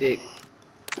was sitting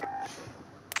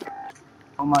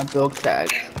on my dog tag.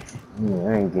 I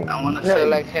ain't getting I wanna feel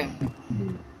like him.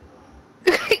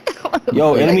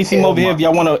 Yo, enemy team over here. If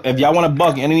y'all wanna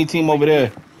buck, enemy team over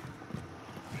there.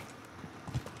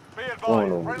 Be advised. Oh,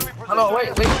 no. Friendly Hold on, wait.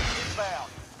 inbound.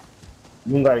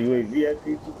 You got a UAV at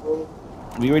people?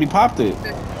 We already popped it.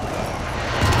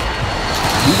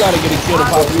 You gotta get a kill to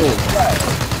pop yours.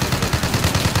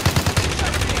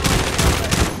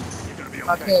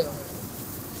 Okay.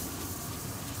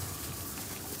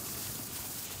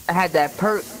 I had that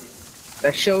perk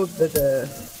that showed the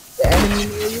enemy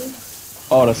near you.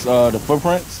 Oh, the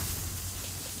footprints.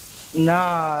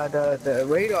 Nah, the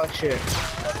radar shit.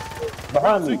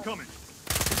 Behind me. Coming.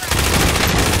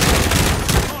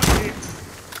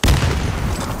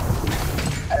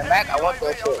 And Mac, I want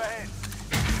that UAV shit. overhead.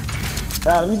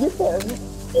 Let me get that.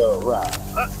 Yo, Rob.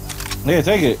 Yeah,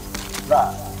 take it.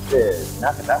 Rob. Yeah,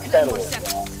 knock that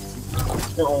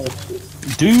off. Rob.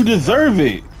 Do you deserve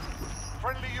it?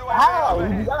 Friendly UAV How? You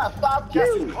overhead. got 5 Gas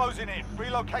is kills. closing in.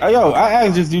 Relocate. Hey, yo, I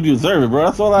asked just you deserve it, bro.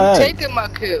 That's all I asked. Taking my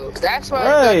kills. That's why I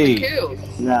got Right. the kills.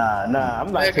 Nah, I'm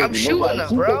not Like, taking I'm shooting nobody. them,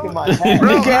 She bro. taking my tag. Bro,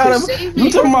 Nigga, I'm Adam, saving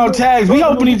you talking about tags? We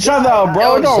helping each other out,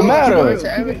 bro. It Yo, don't so matter. much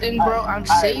to everything, bro. I'm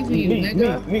saving you,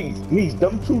 nigga. Me,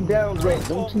 them 2 downs, right?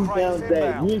 Them 2 downs,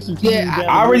 that. You and some Yeah, down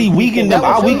I already weakened them.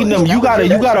 I weakened them. You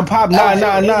gotta pop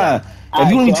 999. If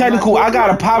you only technical, I got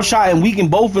a pop shot and weakened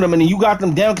both of them, and then you got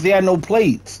them down because they had no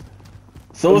plates.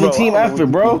 So it was a team effort,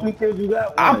 bro.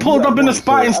 I pulled up in the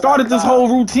spot and started this whole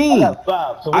routine. I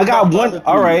got one.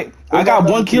 All right, I got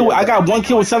one kill. I got one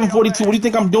kill with 742. What do you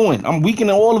think I'm doing? I'm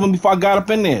weakening all of them before I got up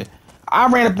in there. I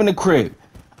ran up in the crib.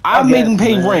 I made them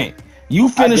pay rent. You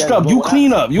finished up. You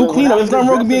clean up. You clean up. There's nothing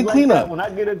wrong with being clean up. When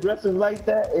I get aggressive like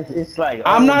that, it's like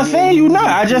I'm not saying you not.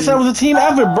 I just said it was a team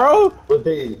effort, bro. But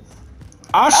they,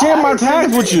 I'll share my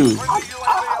tags with you.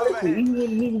 listen, even when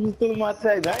niggas was stealing my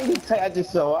tags, I ain't get tagged. I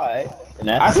just said, alright.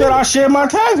 I said I'll share my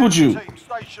tags with you. Team,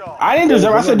 stay sharp. I didn't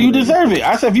deserve it. I said you deserve it.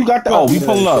 I said if you got the we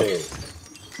pulling up.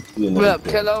 Look,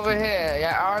 kill over here.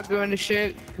 Y'all arguing the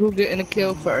shit. Who getting the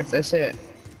kill first? That's it.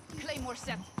 Claymore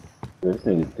set. That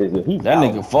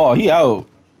Nigga fall. He out.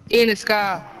 In the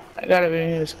sky. I gotta be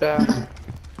in the sky.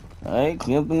 Alright,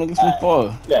 clean up them niggas from far.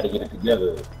 You gotta get it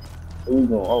together. Who's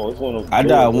going? Oh, it's one of I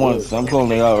died once. I'm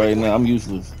calling it out right now. I'm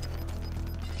useless.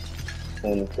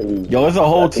 Yo, there's a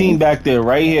whole team back there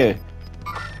right here.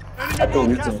 I think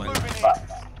we Gas can. moving in.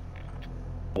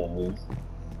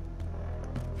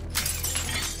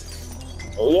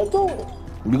 Oh, yeah, go.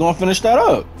 We gonna finish that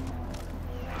up.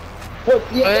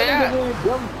 Yeah.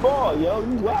 Yo,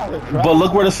 you wild, right? But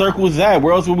look where the circle is at.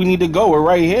 Where else would we need to go? We're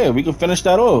right here. We can finish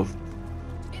that off.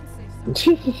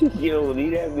 Yo,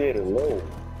 leave that man alone.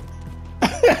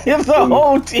 It's a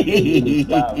whole team.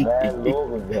 That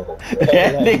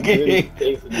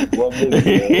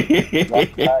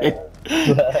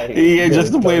He ain't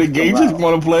just to play the game, just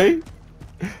wanna play.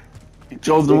 He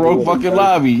chose the wrong fucking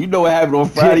lobby. You know what happened on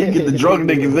Friday? You get the drunk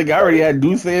niggas. Nigga, I already had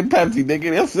Douce and Pepsi,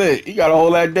 nigga. That's it. You gotta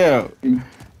hold that down.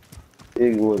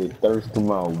 Nigga would have thirst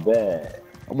him out bad.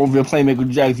 I'm over here playing Michael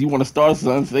Jackson. You wanna start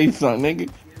something? Say something, nigga.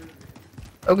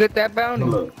 Go get that bounty.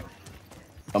 Look,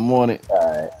 I'm on it.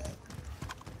 alright.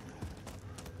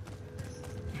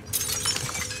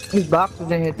 These boxes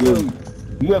in here too.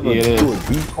 You ever Yeah, it do is.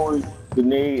 a decoy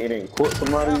grenade and then caught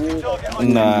somebody with?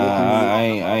 Nah,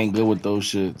 I ain't good with those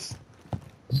shits.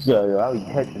 Yo, I was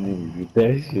catching niggas with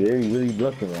that shit. They really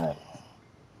looking like.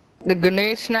 The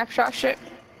grenade snapshot shit.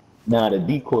 Nah, the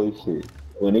decoy shit.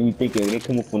 When they be thinking, they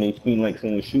come up on their screen like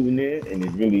someone shooting there, and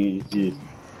it really is just.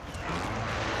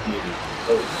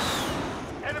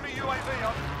 Enemy UAV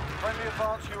on. Friendly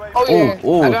advanced UAV. Oh yeah,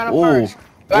 I got him first.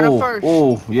 Got him first.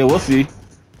 Oh, yeah, we'll see.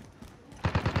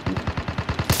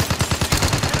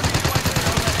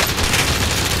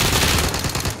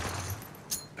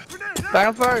 Got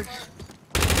him first.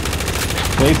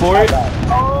 Wait for it.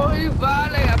 Oh, you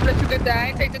violate. I let you get that. I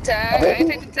ain't take the tag. I ain't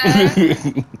take the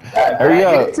tag. Hurry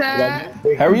I up. ain't take the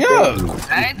tag. Hurry up.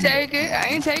 I ain't take it. I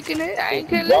ain't taking it. I ain't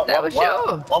killing it. That was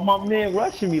yours. Why my man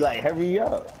rushing me like, hurry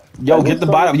up? Yo, get the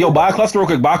bottom. Yo, buy a cluster real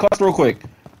quick. Buy a cluster real quick.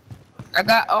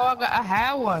 I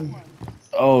had one.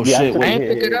 Oh Yeah, I shit! took I Wait. ain't Here,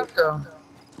 pick it here. up though.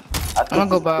 I I'm gonna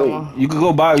go buy wait. one. You could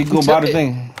go buy. You could go You buy took the it?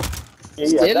 thing.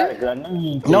 Yeah, I Steal got it? it, 'cause I knew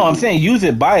you No, I'm took it. saying use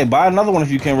it. Buy it. Buy another one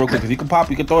if you can, real quick. If you can pop,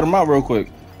 you can throw them out real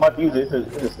quick. I'm about to use it.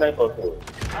 It's a sniper for it.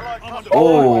 Allied cluster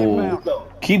Oh. inbound.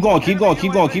 Keep going. Keep going.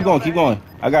 Keep going. Keep going. Keep going.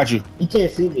 I got you. You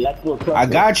can't see me. I can go across I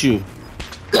got you.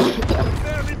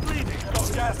 Barely bleeding.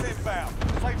 Got gas inbound.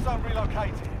 Safe zone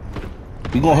relocated.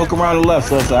 We gonna hook around the left,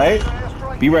 so it's alright.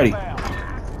 Airstrike Be ready. inbound.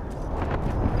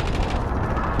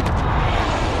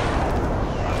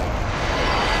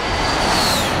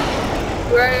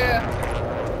 Right here.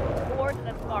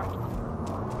 Coordinates marked.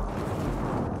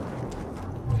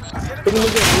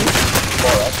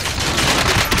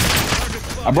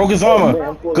 I broke his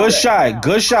armor. Good shot.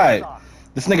 Good shot.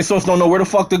 This nigga Source don't know where the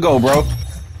fuck to go, bro.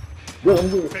 Yo, I'm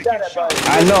getting shot at by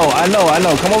I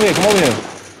know. Come over here. Come over here.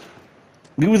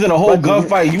 We was in a whole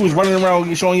gunfight. You was running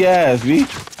around showing your ass, B.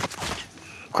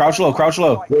 Crouch low. Crouch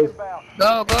low. Inbound.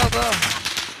 Go, go, go.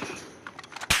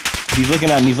 He's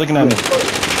looking at me. He's looking at me.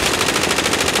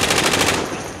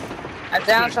 I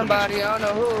downed somebody. I don't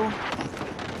know who.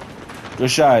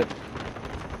 Good shot.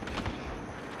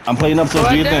 I'm playing up, so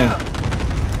do your thing.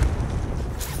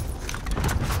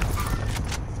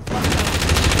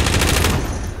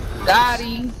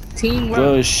 Dottie, teamwork.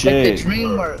 Good Make shit. the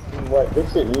dream work. what? Good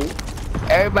shit, man.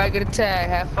 Everybody get a tag.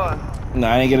 Have fun.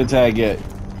 Nah, I ain't get a tag yet.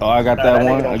 Oh, I got that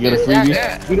one. I get a Yeah, freebie.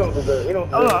 yeah. You don't deserve. You don't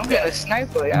Oh, deserve. I'm getting a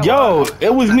sniper. Yeah, Yo,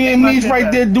 it was me and Meech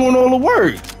right there doing all the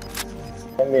work.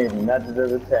 That man do not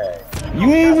deserve a tag.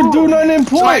 You ain't even do nothing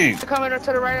important. Coming up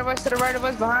to the right of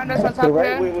us, behind us, on To top the of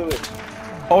right. there. Wait.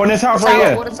 Oh, in this house Tower, right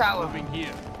go here. to tower.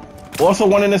 Also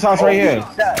one in this house right here.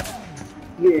 Shot.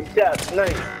 Yeah, shot.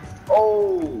 Nice.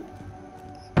 Oh.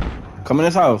 Come in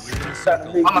this house.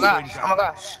 Shot me. Oh my gosh, oh my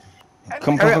gosh.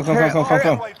 Come.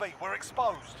 UAV, we're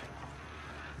exposed.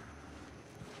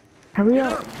 Hurry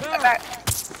up.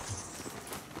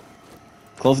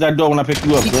 Close that door when I pick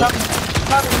you up, Keep bro. talking.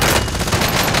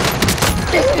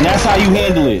 And that's how you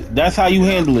handle it. That's how you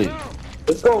handle it.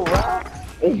 Let's go, Rob.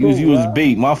 Use you as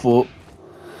bait. My fault.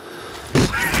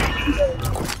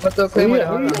 Let's go claim it.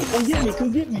 Come get me.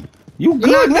 Come get me. You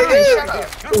good, Shut nigga?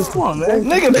 up. Come on, man.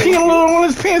 Nigga peeing a little on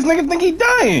his pants. Nigga think he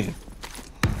dying.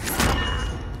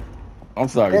 I'm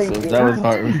sorry, sis. That was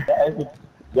hard.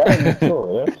 Y'all ain't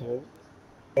mature. That's it.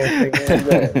 Don't take that.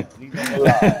 Leave them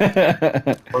alive.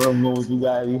 For them moves, you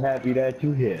gotta be happy that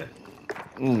you here.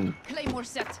 Mm. Claymore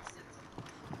set.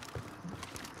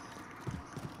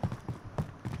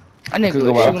 I nigga Could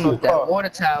go was out. shooting up that water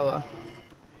tower.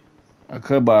 I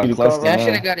could buy a You cluster. Yeah, I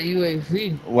should Man. have got a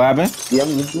UAV. What happened? Yeah,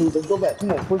 let's go back.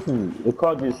 Come on, push me. The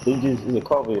car just in the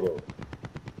car video.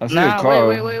 I see a Nah, car.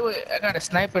 wait. I got a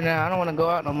sniper now. I don't want to go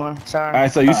out no more. Sorry. All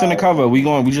right, so you send the cover. We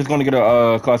just gonna get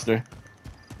a cluster.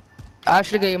 I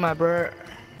should have gave you my bird.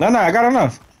 No, I got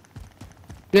enough.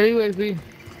 Get a UAV.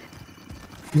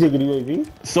 You take an UAV?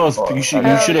 So you should hell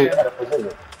have. yeah.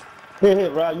 Hey,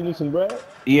 Rob, you need some bread?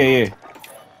 Yeah.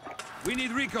 We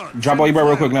need recon. Drop all your bread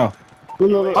real quick now.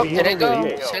 Look, Oh, there they go.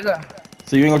 yeah. Shit up.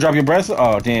 So you ain't gonna drop your breast?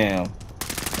 Oh damn.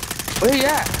 Where you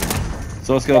at?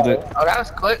 So it's killed it. Oh, that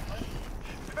was quick.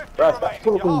 50 Rob, stop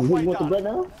remaining. You're talking. You halfway want the done. bread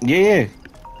now? Yeah.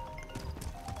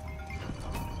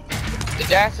 The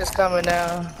gas is coming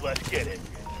now. Let's get it.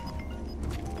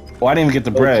 Oh, I didn't even get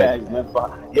the No bread. tags left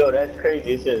behind. Yo, that's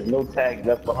crazy. It says no tags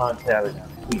left behind challenge.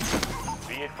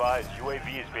 Be advised,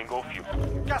 UAV is bingo fuel.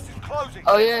 Gas is closing.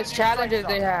 Oh yeah, it's challenges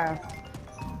they have.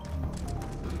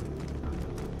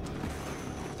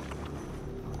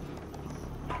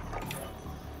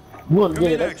 Look, Come yeah,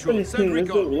 in, let's actual. finish Send Let's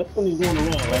recon. go. Let's finish going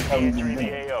around like how we been Entering doing.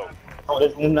 the AO. Oh,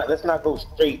 let's not go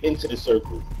straight into the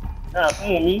circle. Nah,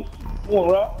 come on, me. Come on,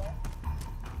 Rob.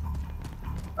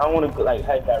 I don't want to like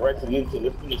head directly into.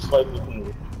 Let's finish swiping from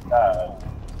the.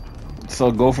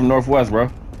 So go from northwest, bro.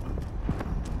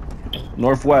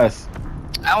 Northwest.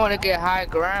 I want to get high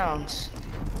grounds.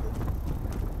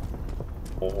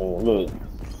 Look.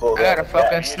 I got a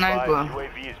fucking Be advised, sniper.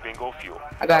 UAV is bingo fuel.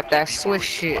 I got that Swiss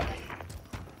shit.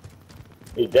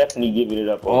 They definitely giving it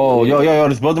up. Oh, yo,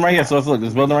 this building right here. So let's look.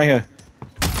 This building right here.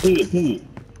 Ping it.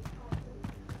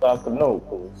 So I can know.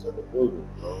 Cause it's a building,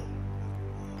 bro.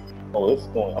 Oh, it's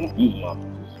going. I'm using my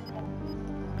position.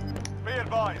 Be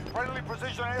advised. Friendly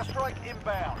precision airstrike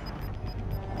inbound.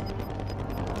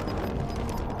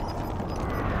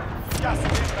 Gas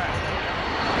is inbound.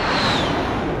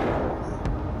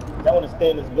 Y'all want to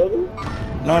stay in this building?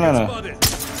 No. Spotted.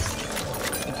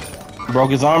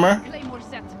 Broke his armor. Claymore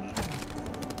set.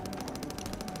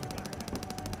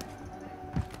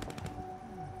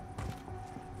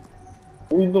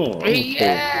 What you doing?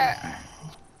 Yeah.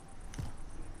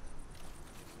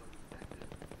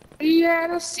 Yeah,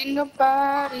 I seen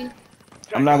nobody.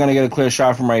 I'm not gonna get a clear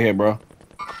shot from right here, bro.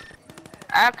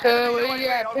 I could, where you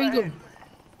at? Ping him.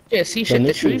 Yeah, see shit,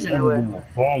 the trees in the way.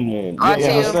 I see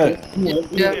Yeah, what's him.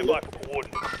 Stand by for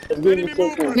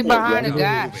coordinates. He behind the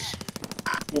guys.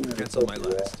 Cancel my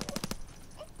last.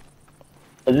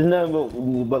 There's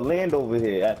nothing but land over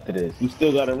here after this. You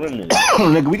still got a remnant.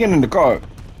 Nigga, we getting in the car.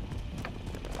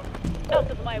 Out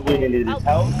of my Get way. into this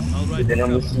house, All right, and then I'm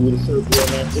gonna see what the circle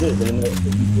is after this. And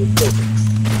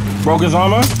then Broke his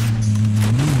armor.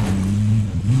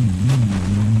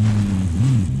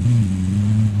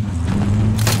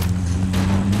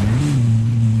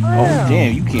 Oh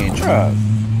damn, you can't drive.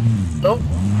 Nope.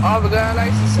 All the guy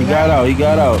license. He got out. He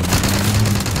got out.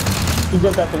 he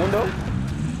jumped out the window.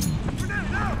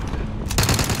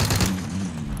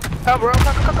 Oh, bro. Go,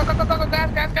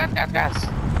 gas.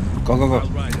 Go, go, I'll go.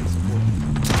 ride and support.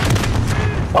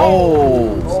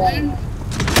 Oh.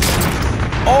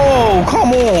 Oh,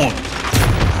 come on.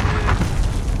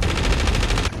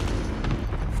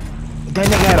 That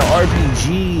nigga had an RPG.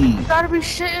 You gotta be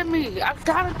shitting me. I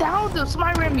got it down there.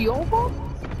 Somebody ran me over? Ran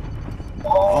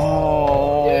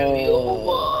me Oh.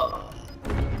 over.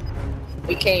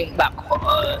 We came back for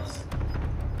us.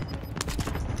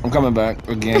 I'm coming back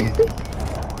again.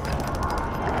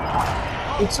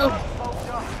 Me too.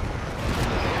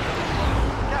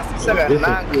 So got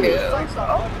 9 kills.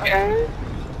 Okay.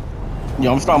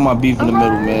 Yo, I'm starting my beef in the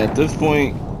middle, man. At this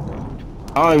point,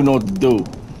 I don't even know what to do.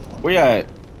 Where you at?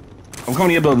 I'm coming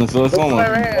to your building, so it's on.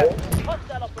 Right here.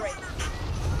 Hostile operator.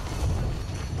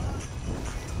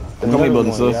 I'm coming to your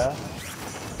building, sis.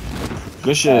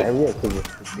 Good shit.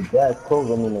 The gas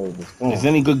closed. I mean, the storm. Is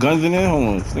any good guns in there? Hold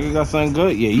on. This nigga got something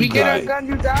good? Yeah, you We get got a it. gun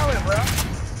you down with, bro.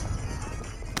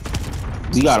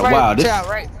 You got it. Somebody Wow, this out,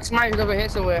 right? Somebody's over here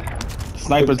somewhere.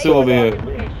 sniper 2 over here.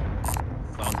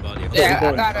 Found body. Yeah, I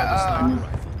got a,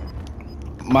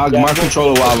 My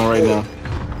controller wilding right now.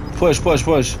 Push. Come on,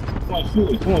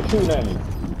 shoot at me.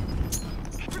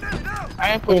 I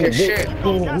ain't pushing shit. Gas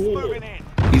moving in.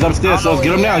 He's upstairs, so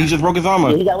get him now. He just broke his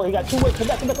armor. He got 2 ways. Come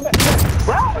back.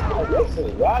 Wow,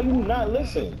 listen. Why you not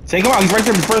listen? Take him out. He's right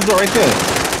there. The first door, right there.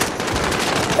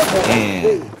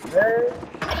 And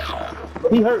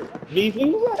He hurt.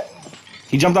 Beefy, what?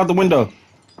 he jumped out the window.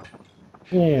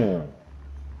 Yeah.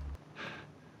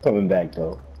 Coming back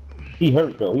though. He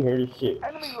hurt though. He hurt his shit.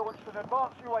 Enemy launched an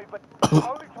advanced UAV, but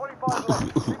only 25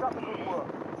 left. Keep up the good work.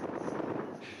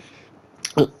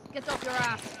 Get off your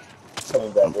ass.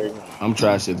 Coming back very much. I'm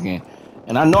trash this game.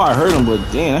 And I know I heard him, but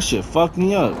damn, that shit fucked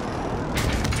me up.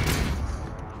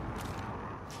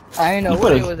 I ain't know You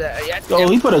where put it a- was at. Yo,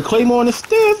 he put a claymore on the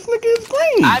stairs. Nigga, it's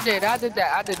green. I did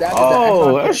that.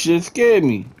 Oh, that shit scared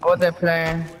me. I wasn't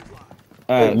playing.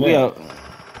 Alright, we out.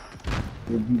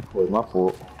 My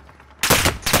fault.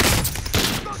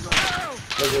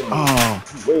 Oh,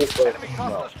 Wait for it. Enemy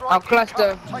cluster strike. I'm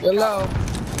cluster. You're low.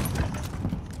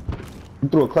 You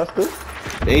threw a cluster?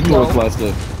 they threw a No.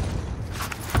 cluster.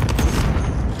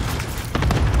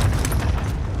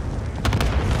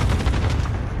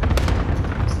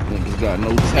 Niggas got no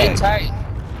They tag. tight.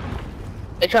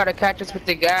 They try to catch us with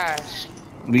the gas.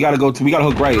 We gotta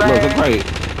hook right. Look, hook right.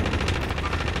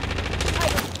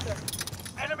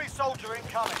 Enemy soldier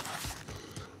incoming.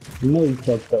 You know you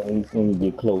fucked up when you see me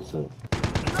get closer.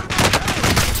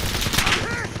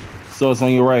 So it's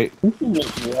on your right. You see me,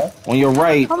 yeah? On your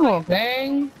right. Come on,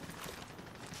 bang.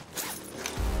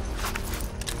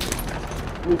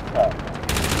 Rooftop.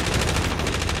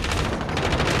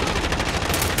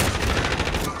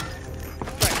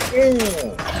 Damn.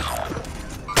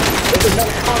 There's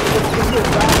another car that's here,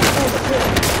 guys.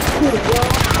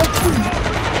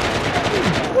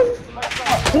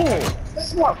 Damn.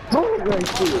 That's my phone right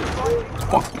there.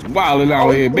 Fuck, wildin'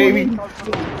 out here, baby. Them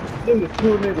is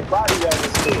two nigga body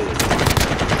right there.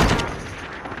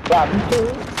 Rob, you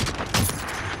cool?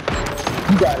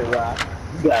 You got it, Rob.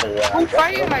 You got it, Rob. Who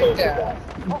fighting like that?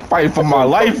 Fighting for my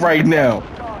life right now.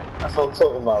 That's what I'm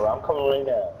talking about, Rob. I'm coming right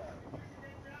now.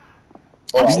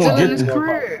 I'm You still gonna in get this this-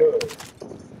 career.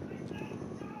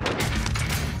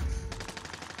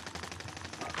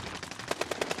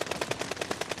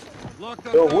 Lock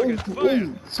on Yo, target. Fire. wait.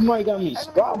 Somebody got me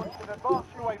spot. An advanced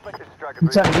UAV. I'm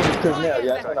trying to get the crib now,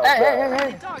 y'all. Trying to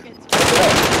Hey. Target.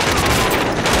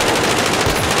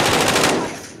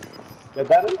 Get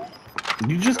better?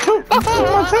 You just killed my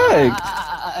tag.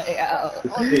 Yeah.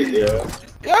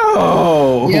 Yo,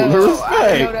 Yo, I know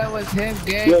respect. that was him,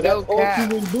 gang. Yo, No that's all cap. you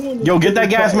been doing. Yo, get that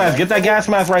gas mask. Get that gas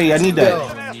mask right here. I need that.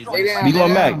 Lay down, Be going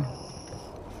lay back. down.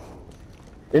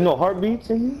 Ain't no heartbeats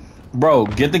in Bro,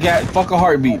 get the gas. Fuck a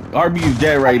heartbeat. Heartbeat is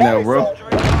dead right now, bro.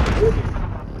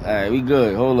 Alright, we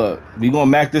good. Hold up. We gonna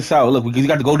mac this out. Look, we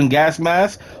got the golden gas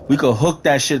mask. We could hook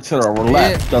that shit to the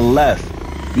left. The left.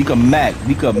 We could mac.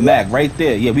 We could mac right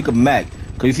there. Yeah, we could mac.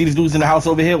 Cause you see these dudes in the house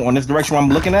over here on this direction where I'm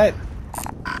looking at?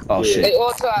 Oh shit. They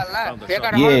all to our left. They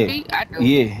got a heartbeat? I do.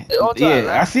 Yeah. They all to our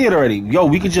Yeah, I left. see it already. Yo,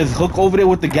 we could just hook over there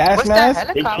with the gas What's that mask.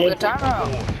 helicopter? Turn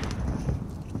around.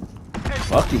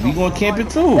 Fuck it, we gonna camp it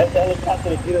too. That's the helicopter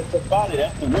to get us to body.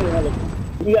 That's the winning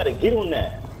helicopter. We gotta get on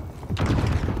that.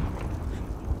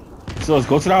 So let's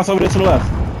go to the house over there to the left.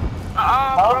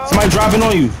 Bro. Somebody driving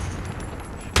on you.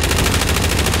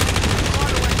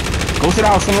 Go to the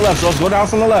house on the left. So let's go to the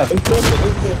house on the left. It's just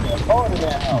a car in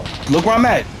that house. Look where I'm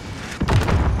at.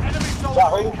 Enemy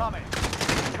soldier incoming.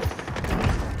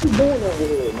 What you doing over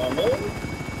here, my man?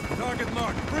 Target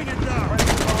marked. Bring it down.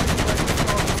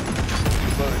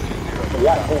 A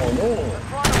lot going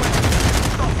on.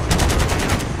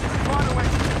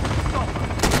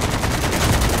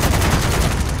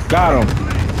 Got him.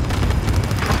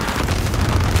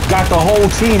 Got the whole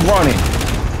team running.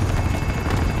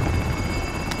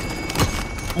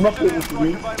 I'm up here with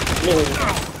you.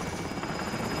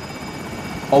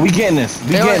 Oh, we getting this.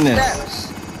 We They on getting this.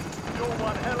 steps.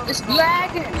 It's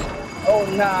lagging. Oh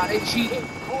nah, they cheating.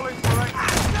 Calling for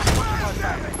exfil.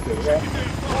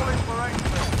 Calling for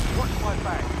exfil. Watch my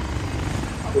back.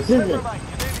 Precision. You're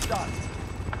nearly done.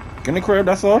 Get in the crib,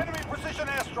 that's all. Enemy precision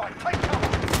airstrike. Take cover.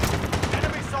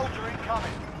 Enemy soldier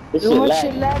incoming. This Yo, shit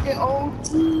shit lagging. lagging OT.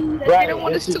 They Right, don't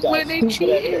want us this to shit got win, they stupid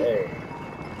at cheating. the end.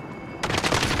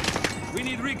 We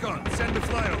need recon. Send the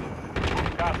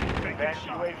flyover. Copy. Advanced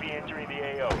UAV entering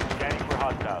the AO. Scanning for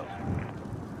hostiles.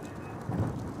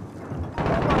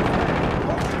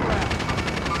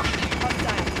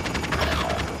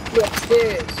 He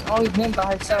upstairs. Only him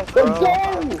by himself, bro. Let's go!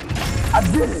 I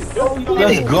did it! Yo,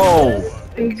 Let's go.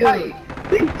 They tight.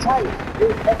 They tight.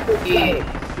 They extra tight.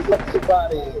 Get up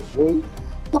out of here, boy.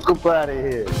 Get up out of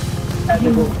here. Had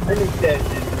to go finish that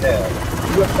shit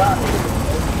now. You up out of here,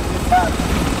 man.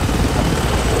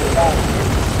 You up out of here.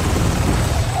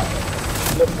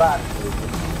 You up out of here.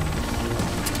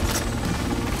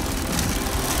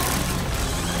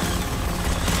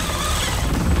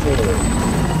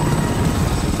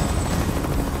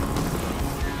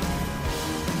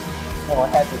 Oh, I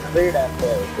had to clear that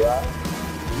place, bro.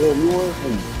 Yo, you want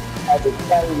me? I had to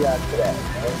carry you out to that,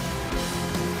 man.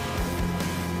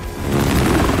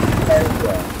 Carry you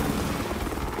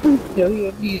out.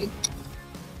 Yo, he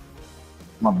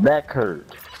My back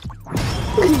hurts.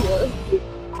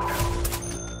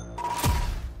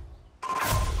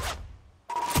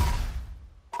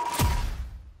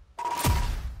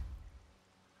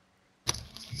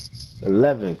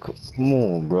 $11. Come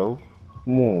on, bro.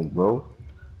 Come on, bro.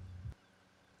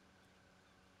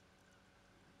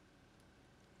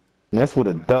 That's with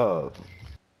a dub.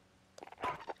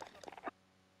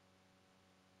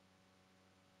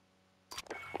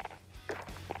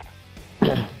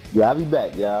 Yeah, I'll be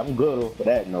back, yeah. I'm good for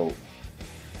that note.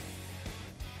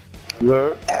 You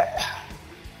heard?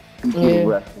 Yeah.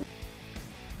 Rest.